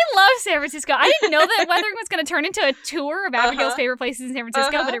love San Francisco. I didn't know that Weathering was going to turn into a tour of Abigail's favorite places in San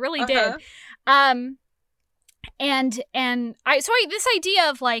Francisco, but it really did. This idea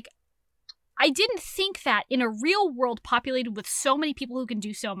of like, I didn't think that in a real world populated with so many people who can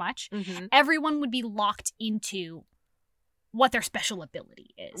do so much, everyone would be locked into what their special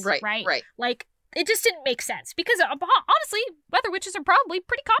ability is. Right. Like, it just didn't make sense because honestly, weather witches are probably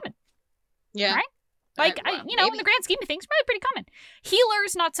pretty common. Yeah. Right? Like, in the grand scheme of things, probably pretty common.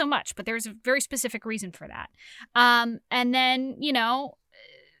 Healers, not so much, but there's a very specific reason for that. And then,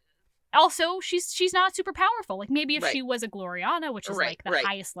 also, she's not super powerful. Like, maybe if she was a Gloriana, which is like the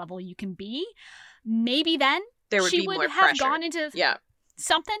highest level you can be, maybe then she would have gone into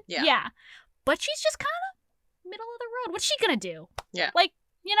something. Yeah. But she's just kind of middle of the road. What's she gonna do? Yeah. Like,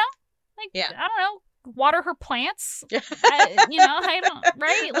 I don't know, water her plants. I don't,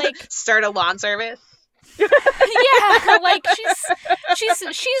 right? Like, start a lawn service. Yeah, like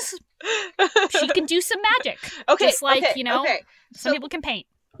she can do some magic. Okay. Just like, some people can paint.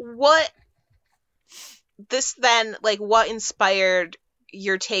 What inspired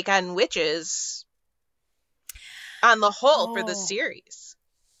your take on witches on the whole for the series?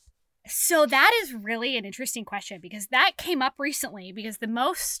 So that is really an interesting question because that came up recently because the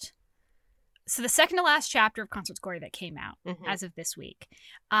second to last chapter of Consort's Glory that came out as of this week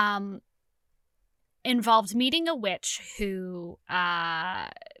involved meeting a witch who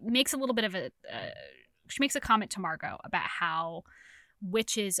makes a little bit of she makes a comment to Margot about how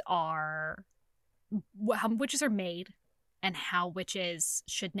witches are made and how witches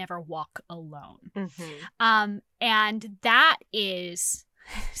should never walk alone. And that is,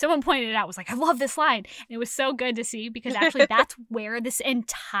 someone pointed it out, was like, I love this line. And it was so good to see because actually that's where this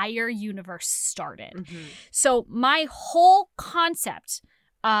entire universe started. So my whole concept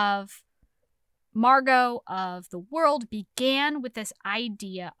of Margot, of the world, began with this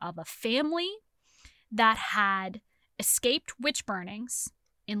idea of a family that had escaped witch burnings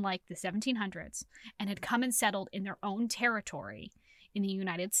in like the 1700s and had come and settled in their own territory in the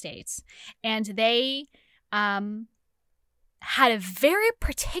United States. And they had a very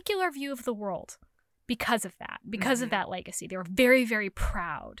particular view of the world because of that legacy. They were very, very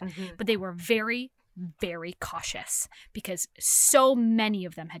proud, but they were very, very cautious because so many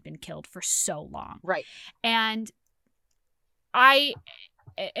of them had been killed for so long. Right. And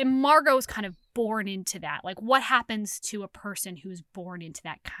Margot was kind of born into that. Like, what happens to a person who's born into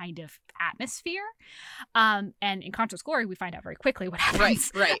that kind of atmosphere? And in Consort's Glory, we find out very quickly what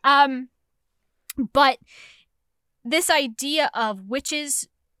happens. Right. But this idea of witches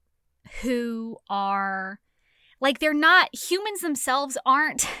who are, like, they're not, humans themselves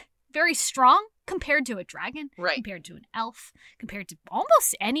aren't very strong compared to a dragon, compared to an elf, compared to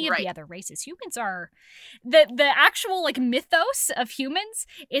almost any of the other races. Humans are, the actual like mythos of humans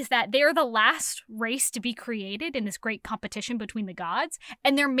is that they're the last race to be created in this great competition between the gods,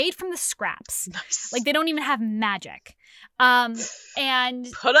 and they're made from the scraps. Nice. Like, they don't even have magic. And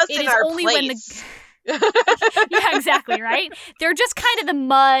put us in our place. Yeah, exactly, right? They're just kind of the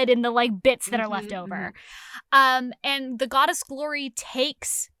mud and the like bits that are left over. And the goddess Glory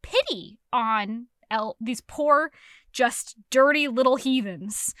takes pity on these poor, just dirty little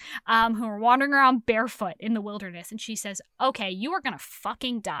heathens who are wandering around barefoot in the wilderness. And she says, okay, you are going to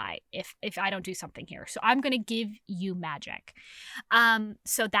fucking die if I don't do something here. So I'm going to give you magic.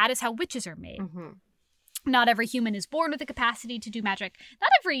 So that is how witches are made. Not every human is born with the capacity to do magic.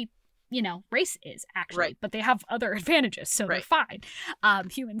 Not every, race is, actually. Right. But they have other advantages, so they're fine.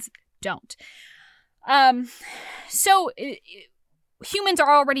 Humans don't. So humans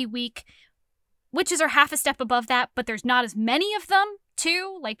are already weak. Witches are half a step above that, but there's not as many of them,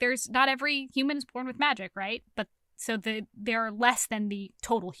 too. Like, there's not every human is born with magic, right? But so they're less than the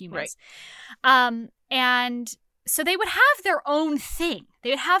total humans. Right. And so they would have their own thing.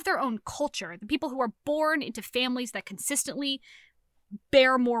 They would have their own culture. The people who are born into families that consistently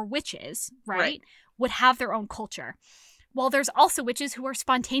bear more witches, right, would have their own culture. While there's also witches who are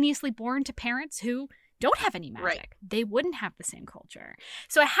spontaneously born to parents who don't have any magic. Right. They wouldn't have the same culture.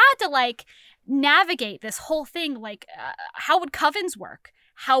 So I had to, navigate this whole thing. How would covens work?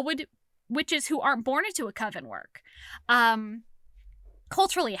 How would witches who aren't born into a coven work?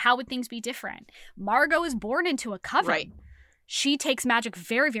 Culturally, how would things be different? Margot is born into a coven. Right. She takes magic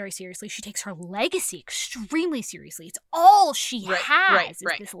very, very seriously. She takes her legacy extremely seriously. It's all she has is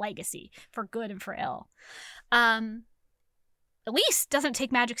this legacy, for good and for ill. Elise doesn't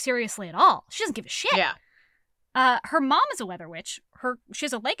take magic seriously at all. She doesn't give a shit. Yeah. Her mom is a weather witch. She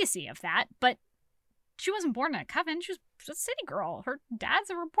has a legacy of that, but she wasn't born in a coven. She was a city girl. Her dad's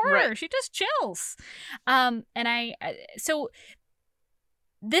a reporter. Right. She just chills. So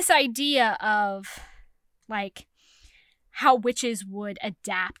this idea of how witches would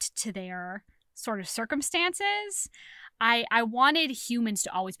adapt to their sort of circumstances, I wanted humans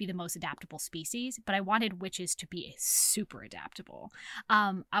to always be the most adaptable species, but I wanted witches to be super adaptable.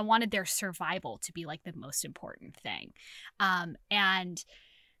 I wanted their survival to be the most important thing. And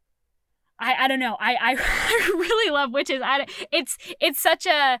I don't know. I really love witches. It's such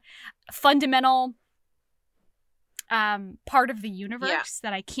a fundamental part of the universe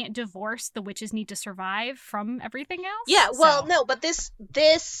that I can't divorce. The witches need to survive from everything else. Yeah, well, no, but this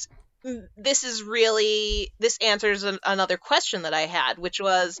is really, this answers another question that I had, which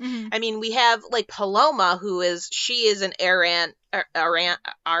was, I mean, we have Paloma, she is an errant. I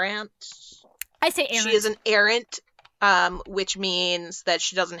say errant. She is an errant, which means that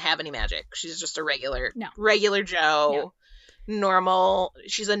she doesn't have any magic. She's just a regular Joe, normal.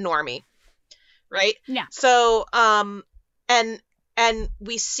 She's a normie, right? Yeah. So, and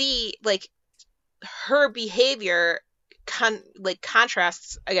we see her behavior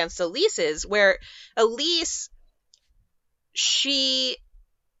contrasts against Elise's, where Elise, she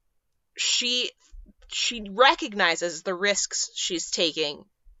recognizes the risks she's taking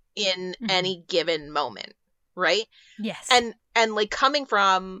in any given moment, right? Yes. And coming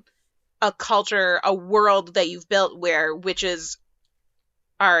from a culture, a world that you've built where witches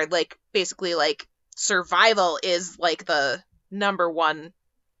are basically survival is the number one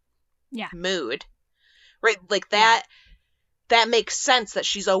mood, right? That makes sense that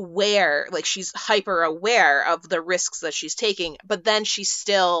she's aware, she's hyper aware of the risks that she's taking, but then she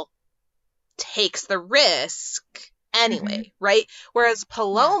still takes the risk anyway, right? Whereas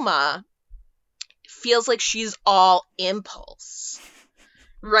Paloma feels like she's all impulse,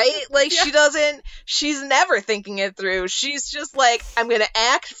 right? She's never thinking it through. She's just I'm going to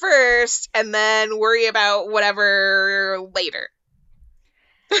act first and then worry about whatever later.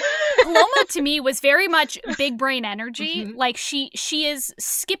 Paloma to me was very much big brain energy. She is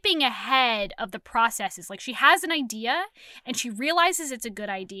skipping ahead of the processes. She has an idea and she realizes it's a good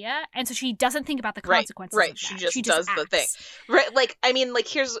idea, and so she doesn't think about the consequences. Right. Of that. She just does the thing. Right.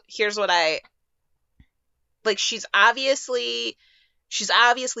 Here's what I she's obviously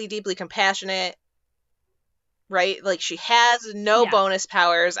deeply compassionate. Right? She has no bonus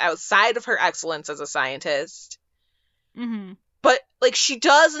powers outside of her excellence as a scientist. Mm-hmm. But, she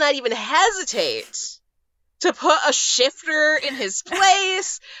does not even hesitate to put a shifter in his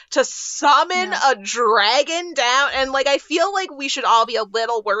place, to summon a dragon down, and, I feel we should all be a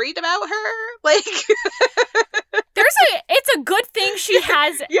little worried about her. It's a good thing she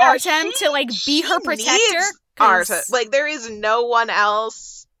has Artem to, be her protector. Artem. There is no one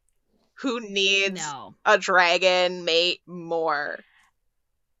else who needs a dragon mate more.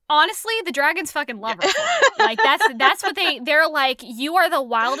 Honestly, the dragons fucking love her for it. That's what they're you are the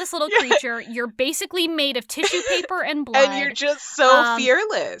wildest little creature. You're basically made of tissue paper and blood. And you're just so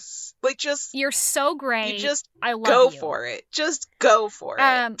fearless. You're so great. You just I love go you. for it. Just go for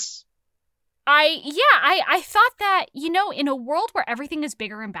it. I thought that, in a world where everything is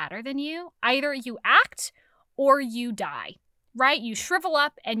bigger and badder than you, either you act or you die, right? You shrivel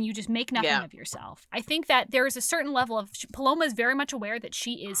up and you just make nothing of yourself. I think that there is a certain level of, Paloma is very much aware that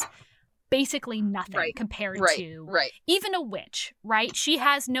she is basically nothing compared to even a witch, right? She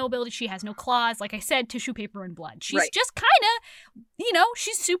has no ability, she has no claws, like I said, tissue paper and blood. She's just kind of,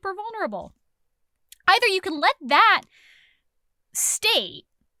 she's super vulnerable. Either you can let that state,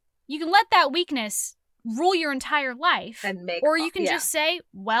 you can let that weakness rule your entire life, or you can just say,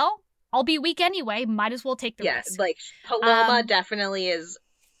 well, I'll be weak anyway, might as well take the risk. Like Paloma definitely is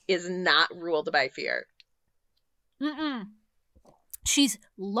not ruled by fear. She's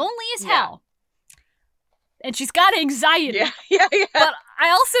lonely as hell. And she's got anxiety. Yeah. But I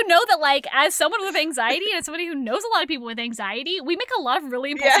also know that, like, as someone with anxiety and as somebody who knows a lot of people with anxiety, we make a lot of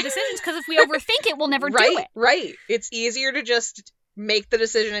really impulsive decisions because if we overthink it, we'll never do it. Right. It's easier to just make the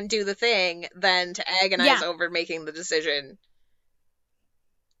decision and do the thing than to agonize over making the decision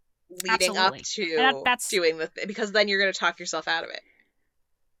leading up to doing the thing, because then you're going to talk yourself out of it.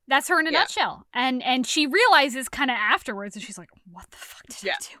 That's her in a nutshell. And she realizes kind of afterwards, and she's like, what the fuck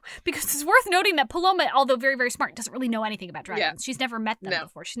did I do? Because it's worth noting that Paloma, although very, very smart, doesn't really know anything about dragons. Yeah. She's never met them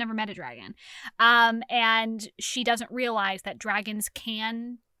before. She's never met a dragon. And she doesn't realize that dragons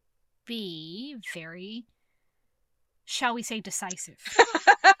can be very, shall we say, decisive.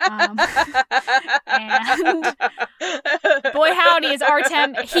 And boy howdy is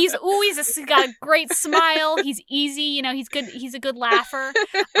Artem. He's got a great smile. He's easy, he's good. He's a good laugher.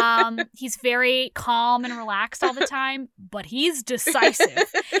 He's very calm and relaxed all the time, but he's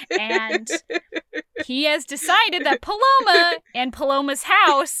decisive. And he has decided that Paloma and Paloma's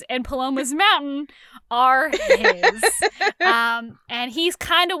house and Paloma's mountain are his. And he's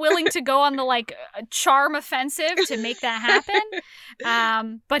kind of willing to go on the charm offensive to make that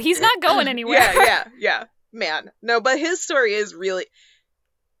happen. But he's not going anywhere. Yeah. Man. No, but his story is really,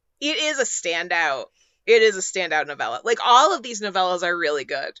 it is a standout. It is a standout novella. Like, all of these novellas are really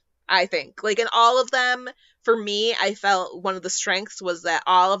good, I think. Like, in all of them, for me, I felt one of the strengths was that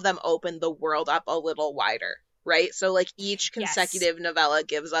all of them opened the world up a little wider, right? So, like, each consecutive novella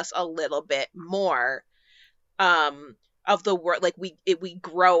gives us a little bit more of the world. Like, we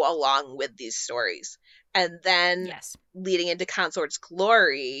grow along with these stories. And then leading into Consort's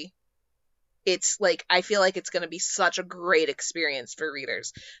Glory, it's like, I feel like it's going to be such a great experience for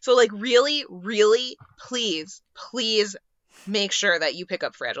readers. So, like, really, really, please make sure that you pick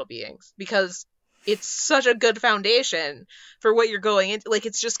up Fragile Beings, because it's such a good foundation for what you're going into. Like,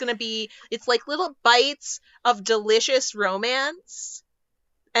 it's just going to be, it's like little bites of delicious romance,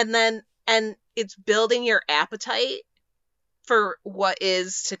 and it's building your appetite for what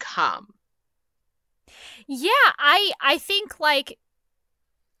is to come. Yeah, I think,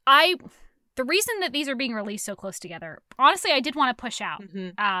 the reason that these are being released so close together, honestly, I did want to push out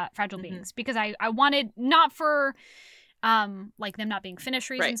Fragile Beings, because I wanted, not for them not being finished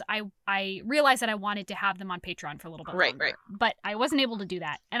reasons, I realized that I wanted to have them on Patreon for a little bit longer, but I wasn't able to do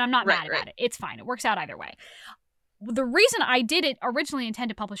that, and I'm not mad about it. It's fine. It works out either way. The reason I did originally intend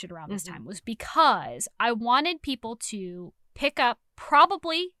to publish it around this time was because I wanted people to pick up,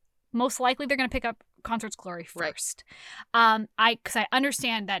 most likely they're going to pick up Consort's Glory first. Because I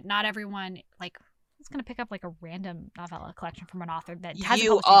understand that not everyone is going to pick up a random novella collection from an author that hasn't.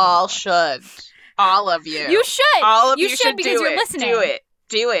 You all should. All of you. You should. All of you should because you're listening.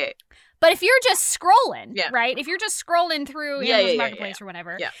 Do it. But if you're just scrolling, right? If you're just scrolling through Amazon Marketplace or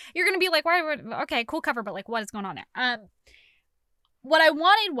whatever, you're going to be like, okay, cool cover, but what is going on there? What I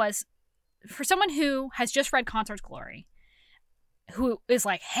wanted was for someone who has just read Consort's Glory, who is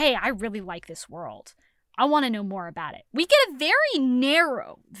like, hey, I really like this world, I want to know more about it. We get a very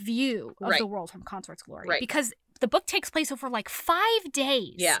narrow view of the world from Consort's Glory because the book takes place over 5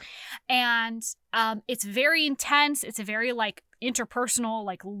 days. Yeah. And it's very intense. It's a very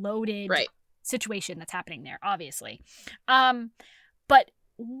interpersonal, loaded situation that's happening there, obviously. But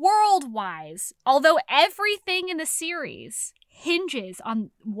world-wise, although everything in the series hinges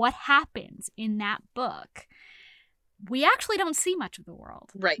on what happens in that book, we actually don't see much of the world.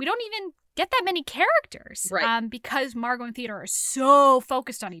 Right. We don't even get that many characters. Right. Because Margot and Theodore are so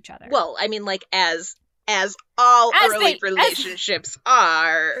focused on each other. Well, I mean, as all early relationships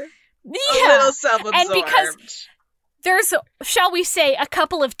are. Yeah. A little self-absorbed. And because there's, shall we say, a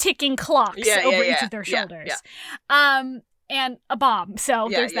couple of ticking clocks over each of their shoulders. Yeah. And a bomb. So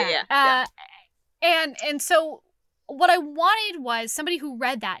there's that. And so what I wanted was somebody who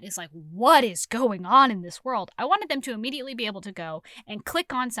read that is like, what is going on in this world? I wanted them to immediately be able to go and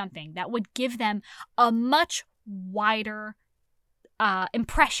click on something that would give them a much wider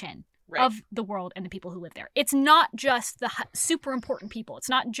impression of the world and the people who live there. It's not just the super important people. It's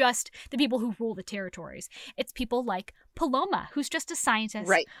not just the people who rule the territories. It's people like Paloma, who's just a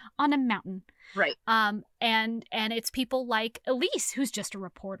scientist on a mountain. Right. And it's people like Elise, who's just a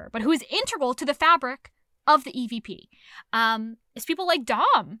reporter, but who is integral to the fabric of the EVP. It's people like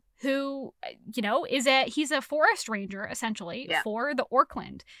Dom, who, you know, he's a forest ranger, essentially, for the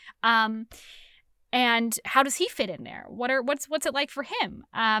Orkland. And how does he fit in there? What's it like for him?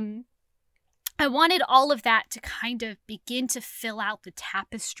 I wanted all of that to kind of begin to fill out the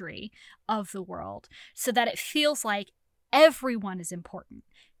tapestry of the world so that it feels like everyone is important,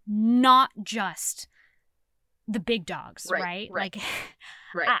 not just the big dogs, right? Like,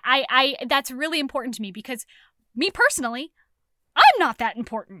 I that's really important to me because me personally, I'm not that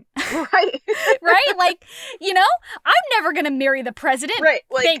important. Right. Right? Like, you know, I'm never going to marry the president. Right.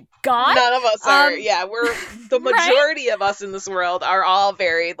 Like, thank God. None of us are. We're the majority of us in this world are all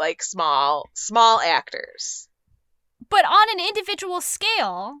very, like, small actors. But on an individual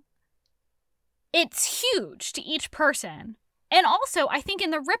scale, it's huge to each person. And also, I think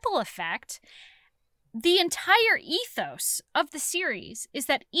in the ripple effect, the entire ethos of the series is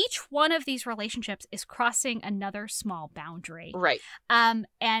that each one of these relationships is crossing another small boundary. Right.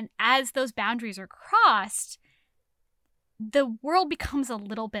 And as those boundaries are crossed, the world becomes a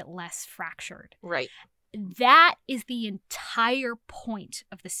little bit less fractured. Right. That is the entire point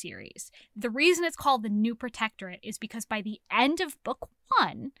of the series. The reason it's called the New Protectorate is because by the end of book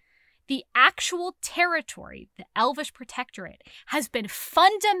 1, the actual territory, the Elvish Protectorate, has been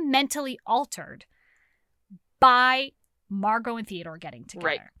fundamentally altered by Margot and Theodore getting together.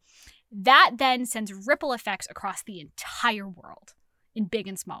 Right. That then sends ripple effects across the entire world in big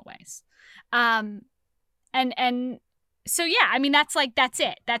and small ways. And so yeah, I mean that's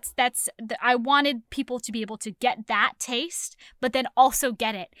it. I wanted people to be able to get that taste, but then also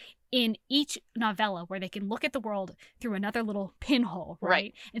get it in each novella where they can look at the world through another little pinhole,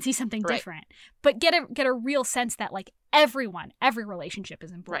 right? And see something different. But get a real sense that like every relationship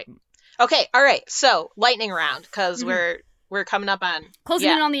is important. Right. Okay, all right. So, lightning round, because we're coming up on closing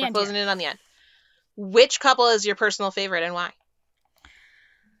in on the end. Closing in on the end. Which couple is your personal favorite and why?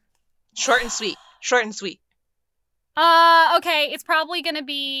 Short and sweet. Okay, it's probably gonna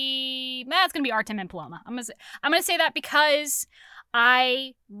be Artem and Paloma. I'm gonna say that because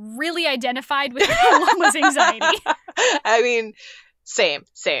I really identified with Paloma's anxiety. I mean, same.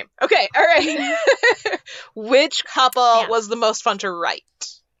 Okay, all right. Which couple was the most fun to write?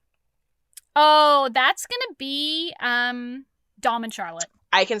 Oh, that's gonna be Dom and Charlotte.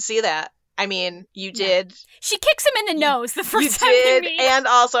 I can see that. I mean, you did. She kicks him in the nose the first time they meet. And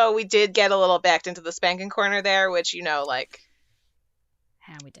also we did get a little backed into the spanking corner there, which, you know, like.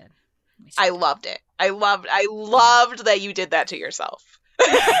 Yeah, we did. I loved it. I loved that you did that to yourself.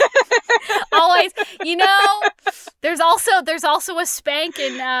 Always, you know, there's also a spank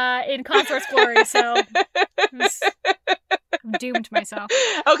in Consort's Glory, so I'm doomed myself.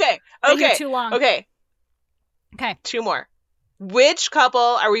 Okay. Too long. Okay. 2 more. Which couple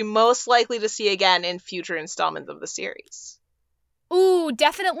are we most likely to see again in future installments of the series? Ooh,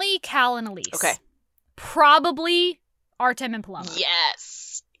 definitely Cal and Elise. Okay. Probably Artem and Paloma.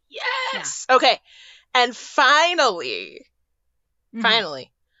 Yes. Yeah. Okay. And finally,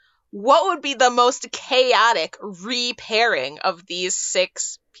 what would be the most chaotic repairing of these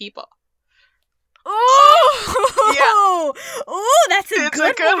 6 people? Oh, yeah. Oh, that's a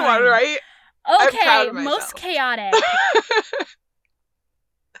good one, right? Okay, most chaotic.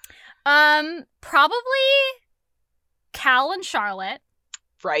 Probably Cal and Charlotte.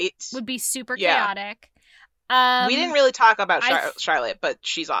 Right. Would be super chaotic. We didn't really talk about Charlotte, but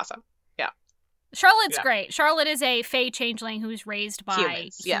she's awesome. Yeah. Charlotte's great. Charlotte is a Fae changeling who's raised by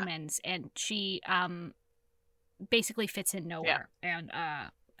humans, and she basically fits in nowhere and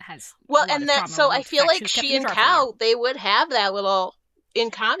has and that. So I feel like she and Cal, they would have that little in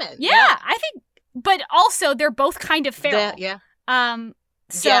common. Yeah, I think, but also they're both kind of feral.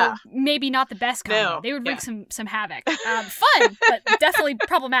 So maybe not the best combo. They would wreak some havoc. Fun, but definitely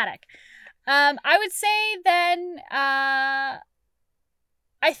problematic. I would say then, I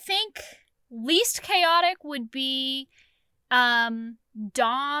think least chaotic would be Dom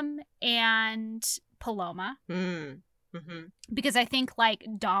and Paloma. Because I think like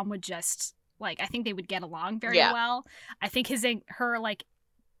Dom would just I think they would get along very well. I think her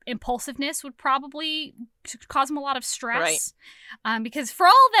impulsiveness would probably cause him a lot of stress. Right. Because for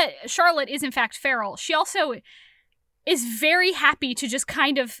all that Charlotte is in fact feral, she also is very happy to just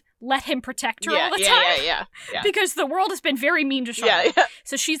kind of let him protect her all the time. Yeah. Because the world has been very mean to Charlotte. Yeah.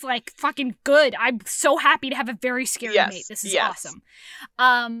 So she's like, fucking good. I'm so happy to have a very scary mate. This is awesome.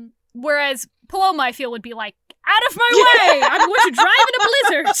 Whereas Paloma, I feel, would be like, out of my way! I'm going to drive in a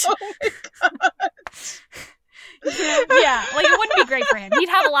blizzard! Oh my God. Yeah, like, it wouldn't be great for him. He'd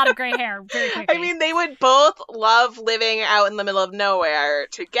have a lot of gray hair very quickly. I mean, they would both love living out in the middle of nowhere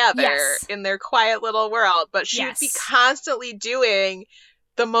together in their quiet little world, but she would be constantly doing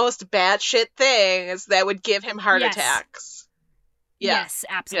the most batshit things that would give him heart attacks. Yeah. Yes,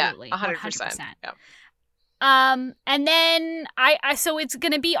 absolutely. Yeah, 100%. Yeah. And then so it's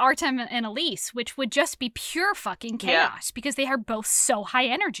gonna be Artem and Elise, which would just be pure fucking chaos because they are both so high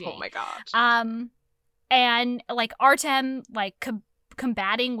energy. Oh my God. And like Artem like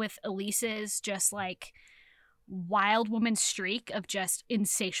combating with Elise's just like wild woman streak of just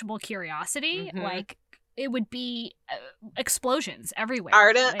insatiable curiosity, like it would be explosions everywhere.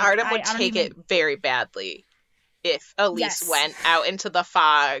 Artem would take it very badly if Elise went out into the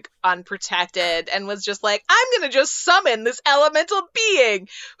fog unprotected and was just like, I'm gonna just summon this elemental being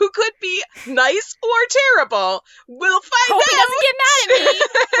who could be nice or terrible. We'll find out. Hope he doesn't get mad at me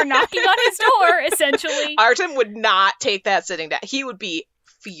for knocking on his door, essentially. Artem would not take that sitting down. He would be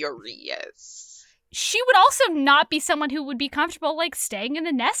furious. She would also not be someone who would be comfortable, like, staying in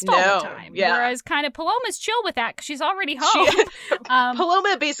the nest all the time. Yeah. Whereas kind of Paloma's chill with that because she's already home.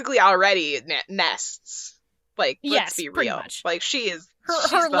 Paloma basically already nests. Like, let's be real. Much. Like, she's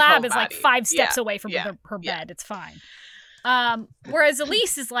her lab is like 5 steps yeah. away from her bed. It's fine. Whereas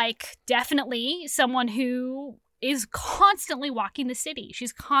Elise is like definitely someone who is constantly walking the city.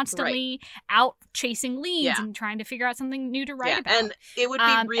 She's constantly out chasing leads and trying to figure out something new to write about. And it would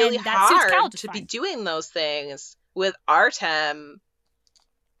be really hard to be doing those things with Artem,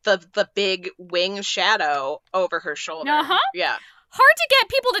 the big winged shadow over her shoulder. Yeah. Hard to get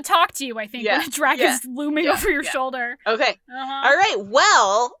people to talk to you, I think, when a dragon's looming over your shoulder. Okay. All right.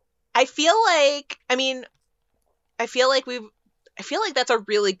 Well, I feel like that's a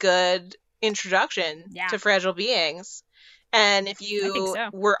really good introduction to Fragile Beings. And if you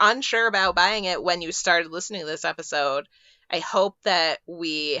were unsure about buying it when you started listening to this episode, I hope that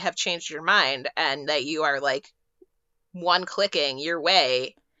we have changed your mind and that you are like one-clicking your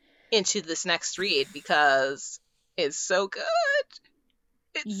way into this next read because it's so good.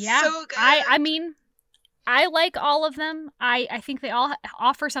 It's so good. I mean, I like all of them. I think they all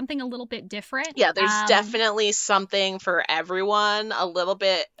offer something a little bit different. Yeah, there's definitely something for everyone, a little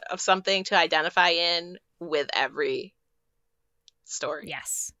bit of something to identify in with every story.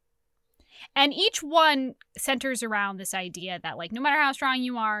 Yes. And each one centers around this idea that, like, no matter how strong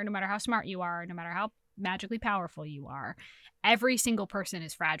you are, no matter how smart you are, no matter how magically powerful you are, every single person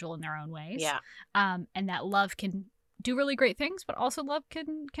is fragile in their own ways. Yeah. And that love can do really great things, but also love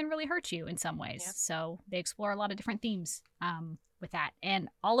can really hurt you in some ways. Yeah. So they explore a lot of different themes with that. And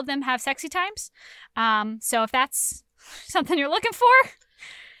all of them have sexy times. So if that's something you're looking for,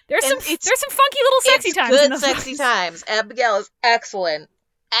 there's some funky little sexy times. Good sexy times. Abigail is excellent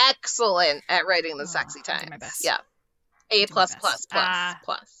at writing the sexy times. My best. Yeah. A++++++.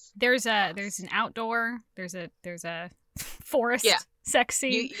 There's an outdoor. There's a forest sex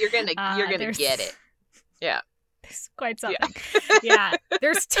scene. You're gonna get it. Yeah. There's quite something. Yeah.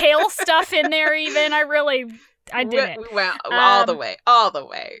 There's tail stuff in there even. I did it. We went all the way. All the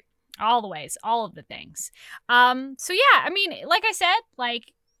ways. All of the things. So yeah, I mean, like I said,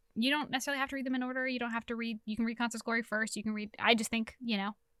 like, you don't necessarily have to read them in order. You don't have to read. You can read Consort's Glory first. You can read. I just think,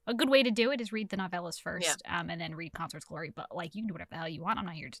 a good way to do it is read the novellas first, and then read Consort's Glory. But like, you can do whatever the hell you want. I'm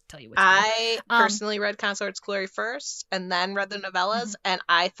not here to tell you what to do. I personally read Consort's Glory first, and then read the novellas, and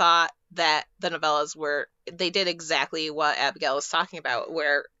I thought that the novellas they did exactly what Abigail was talking about,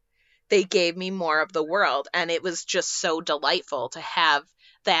 where they gave me more of the world, and it was just so delightful to have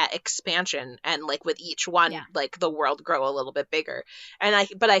that expansion, and like with each one, like the world grow a little bit bigger.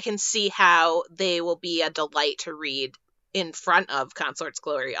 But I can see how they will be a delight to read in front of Consort's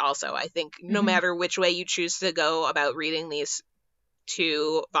Glory also. I think no matter which way you choose to go about reading these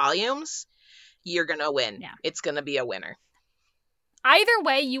 2 volumes, you're going to win. Yeah. It's going to be a winner. Either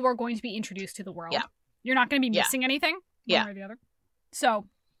way, you are going to be introduced to the world. Yeah. You're not going to be missing anything, one way or the other. So,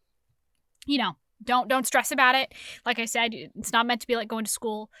 don't stress about it. Like I said, it's not meant to be like going to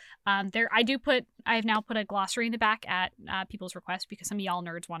school. I have now put a glossary in the back at people's request because some of y'all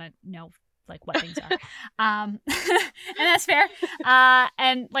nerds want to know like what things are. And that's fair.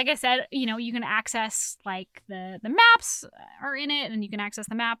 And like I said, you can access like the maps are in it, and you can access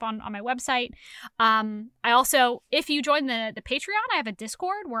the map on my website. I also, if you join the Patreon, I have a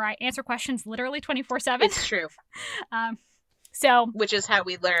Discord where I answer questions literally 24/7. It's true. Which is how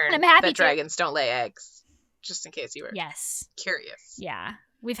we learn that dragons don't lay eggs. Just in case you were curious. Yeah.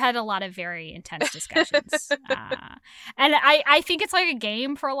 We've had a lot of very intense discussions. And I think it's like a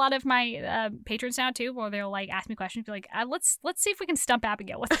game for a lot of my patrons now, too, where they'll like ask me questions, be like, let's see if we can stump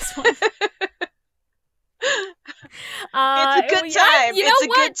Abigail with this one. It's a good time. It's a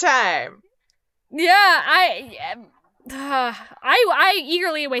good time. Yeah, I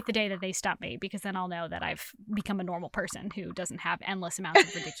eagerly await the day that they stump me, because then I'll know that I've become a normal person who doesn't have endless amounts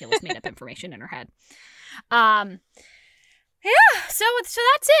of ridiculous made-up information in her head. Yeah, so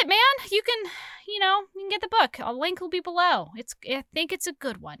that's it, man. You can get the book. A link will be below. I think it's a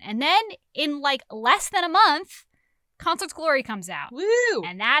good one. And then in like less than a month, Consort's Glory comes out. Woo!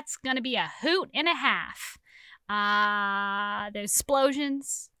 And that's gonna be a hoot and a half. There's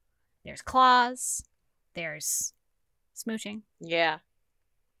explosions. There's claws. There's smooching. Yeah,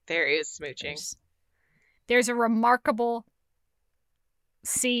 there is smooching. There's a remarkable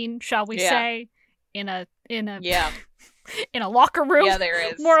scene, shall we say, in a yeah. in a locker room. Yeah,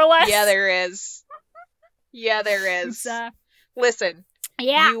 there is. More or less. Yeah, there is. Yeah, there is. Listen.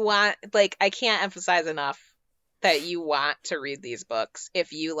 Yeah. You want, like, I can't emphasize enough that you want to read these books.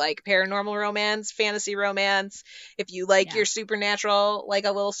 If you like paranormal romance, fantasy romance, if you like your supernatural, like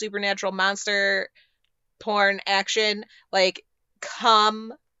a little supernatural monster porn action, like,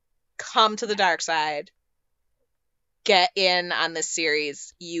 come to the dark side. Get in on this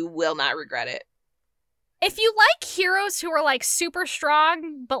series. You will not regret it. If you like heroes who are like super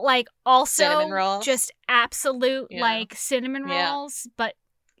strong, but like also cinnamon rolls. Just absolute like cinnamon rolls, but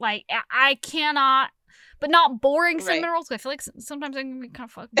like I cannot, but not boring cinnamon rolls. I feel like sometimes I can be kind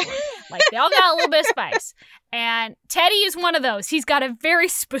of fucking boring. Like they all got a little bit of spice, and Teddy is one of those. He's got a very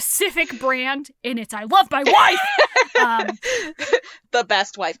specific brand, and it's I love my wife. The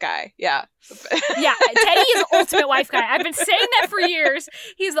best wife guy, yeah. Yeah, Teddy is the ultimate wife guy. I've been saying that for years.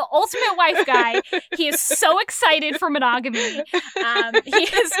 He's the ultimate wife guy. He is so excited for monogamy. He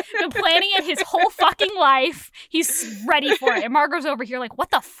has been planning it his whole fucking life. He's ready for it. And Margot's over here like,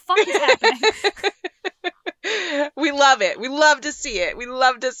 what the fuck is happening? We love it. We love to see it. We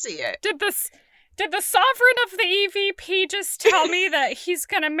love to see it. Did the sovereign of the EVP just tell me that he's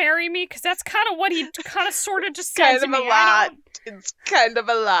gonna marry me? Because that's kind of what he kind of sort of just said to me. It's kind of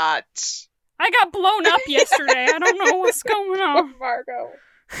a lot. I got blown up yesterday. I don't know what's going on.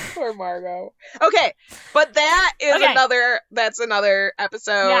 Poor Margot. Okay, but that is that's another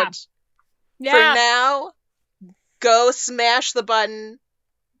episode. Yeah. For now, go smash the button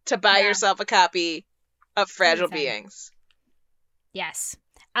to buy yourself a copy of Fragile Beings. Yes.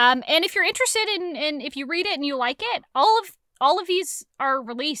 And if you're interested in if you read it and you like it, all of these are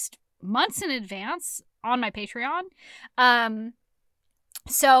released months in advance on my Patreon.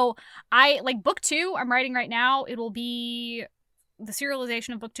 So I like book 2 I'm writing right now. It will be the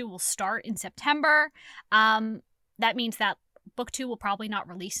serialization of book 2 will start in September. That means that book 2 will probably not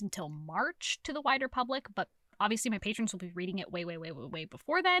release until March to the wider public, but obviously my patrons will be reading it way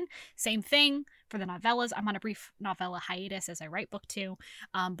before then. Same thing for the novellas. I'm on a brief novella hiatus as I write book 2,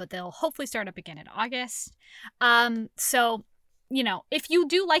 but they'll hopefully start up again in August. So, if you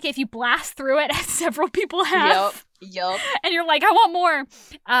do like it, if you blast through it, as several people have, yep, and you're like, I want more,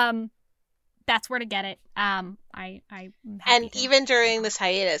 that's where to get it. I'm happy to. Even during this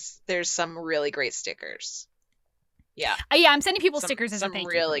hiatus, there's some really great stickers. Yeah. I'm sending people stickers as a thank you.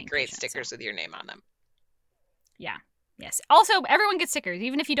 Some really great stickers with your name on them. Yeah. Yes. Also, everyone gets stickers.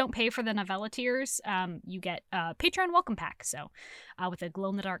 Even if you don't pay for the novella tiers, you get a Patreon welcome pack. So, with a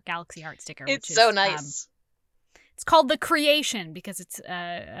glow-in-the-dark Galaxy Art sticker. It's so nice. It's called The Creation because it's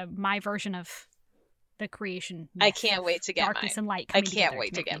my version of the creation. I can't wait to get darkness mine. And light. I can't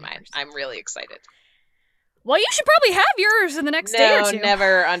wait to get mine. I'm really excited. Well, you should probably have yours in the next day or two. No,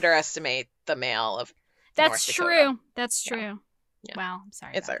 never underestimate the mail of That's North true. Dakota. That's true. Yeah. Wow, I'm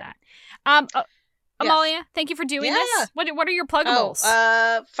sorry about that. Amalia, thank you for doing this. What are your pluggables?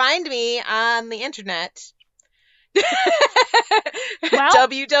 Find me on the internet. Well,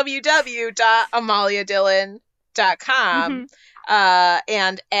 www.amaliadillon.com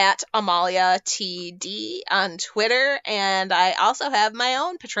and at Amalia TD on Twitter. And I also have my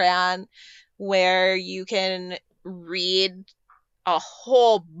own Patreon where you can read a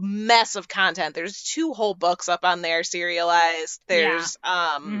whole mess of content. There's 2 whole books up on there serialized. There's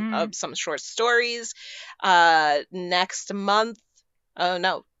some short stories. This month,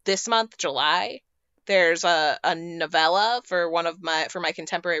 July, there's a novella for my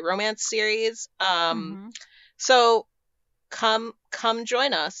contemporary romance series. So come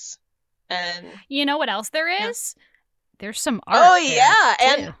join us. And you know what else there is? Yeah. There's some art. Oh yeah,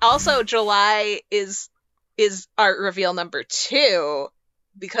 and also July is art reveal number 2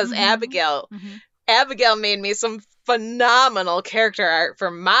 because Abigail made me some phenomenal character art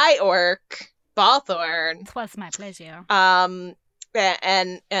for my orc, Balthorn. It was my pleasure. And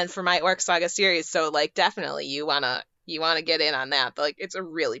for my Orc Saga series, so like definitely you wanna get in on that. Like it's a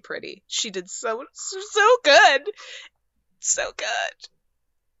really pretty. She did so good. So good.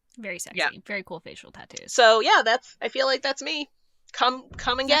 Very sexy. Yeah. Very cool facial tattoos. So yeah, I feel like that's me. Come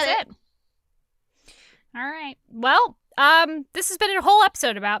and get it. All right. Well, this has been a whole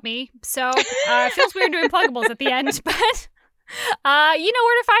episode about me, so it feels weird doing pluggables at the end, but you know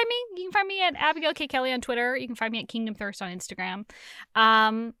where to find me. You can find me at Abigail K. Kelly on Twitter. You can find me at Kingdom Thirst on Instagram.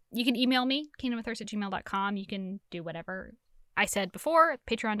 You can email me, kingdomofthirst@gmail.com. You can do whatever I said before,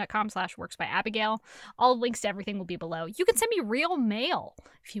 patreon.com/worksbyabigail. All the links to everything will be below. You can send me real mail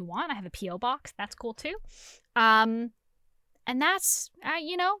if you want. I have a P.O. box. That's cool too. And that's,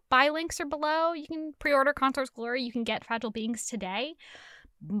 buy links are below. You can pre-order Consort's Glory. You can get Fragile Beings today.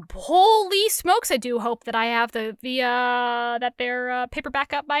 Holy smokes, I do hope that I have that they're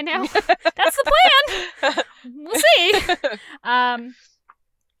paperback up by now. That's the plan. We'll see.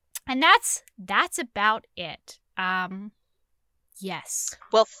 And that's about it. Yes.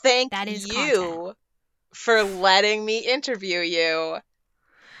 Well, thank that is you content. For letting me interview you.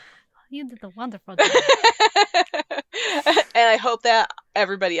 You did a wonderful job. And I hope that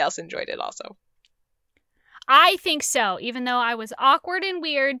everybody else enjoyed it also. I think so, even though I was awkward and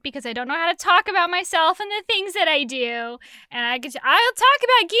weird because I don't know how to talk about myself and the things that I do. And I'll talk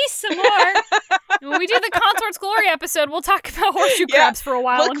about geese some more. When we do the Consort's Glory episode, we'll talk about horseshoe crabs for a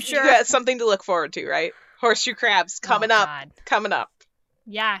while, I'm sure. Yeah, something to look forward to, right? Horseshoe crabs coming up. Coming up.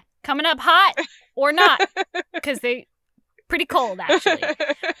 Yeah, coming up hot or not, because they pretty cold, actually.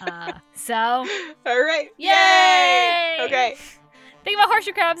 All right. Yay! Okay. Think about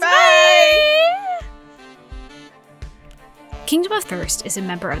horseshoe crabs. Bye! Bye! Kingdom of Thirst is a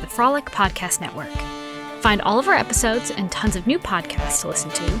member of the Frolic Podcast Network. Find all of our episodes and tons of new podcasts to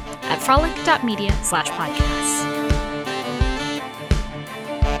listen to at frolic.media/podcasts.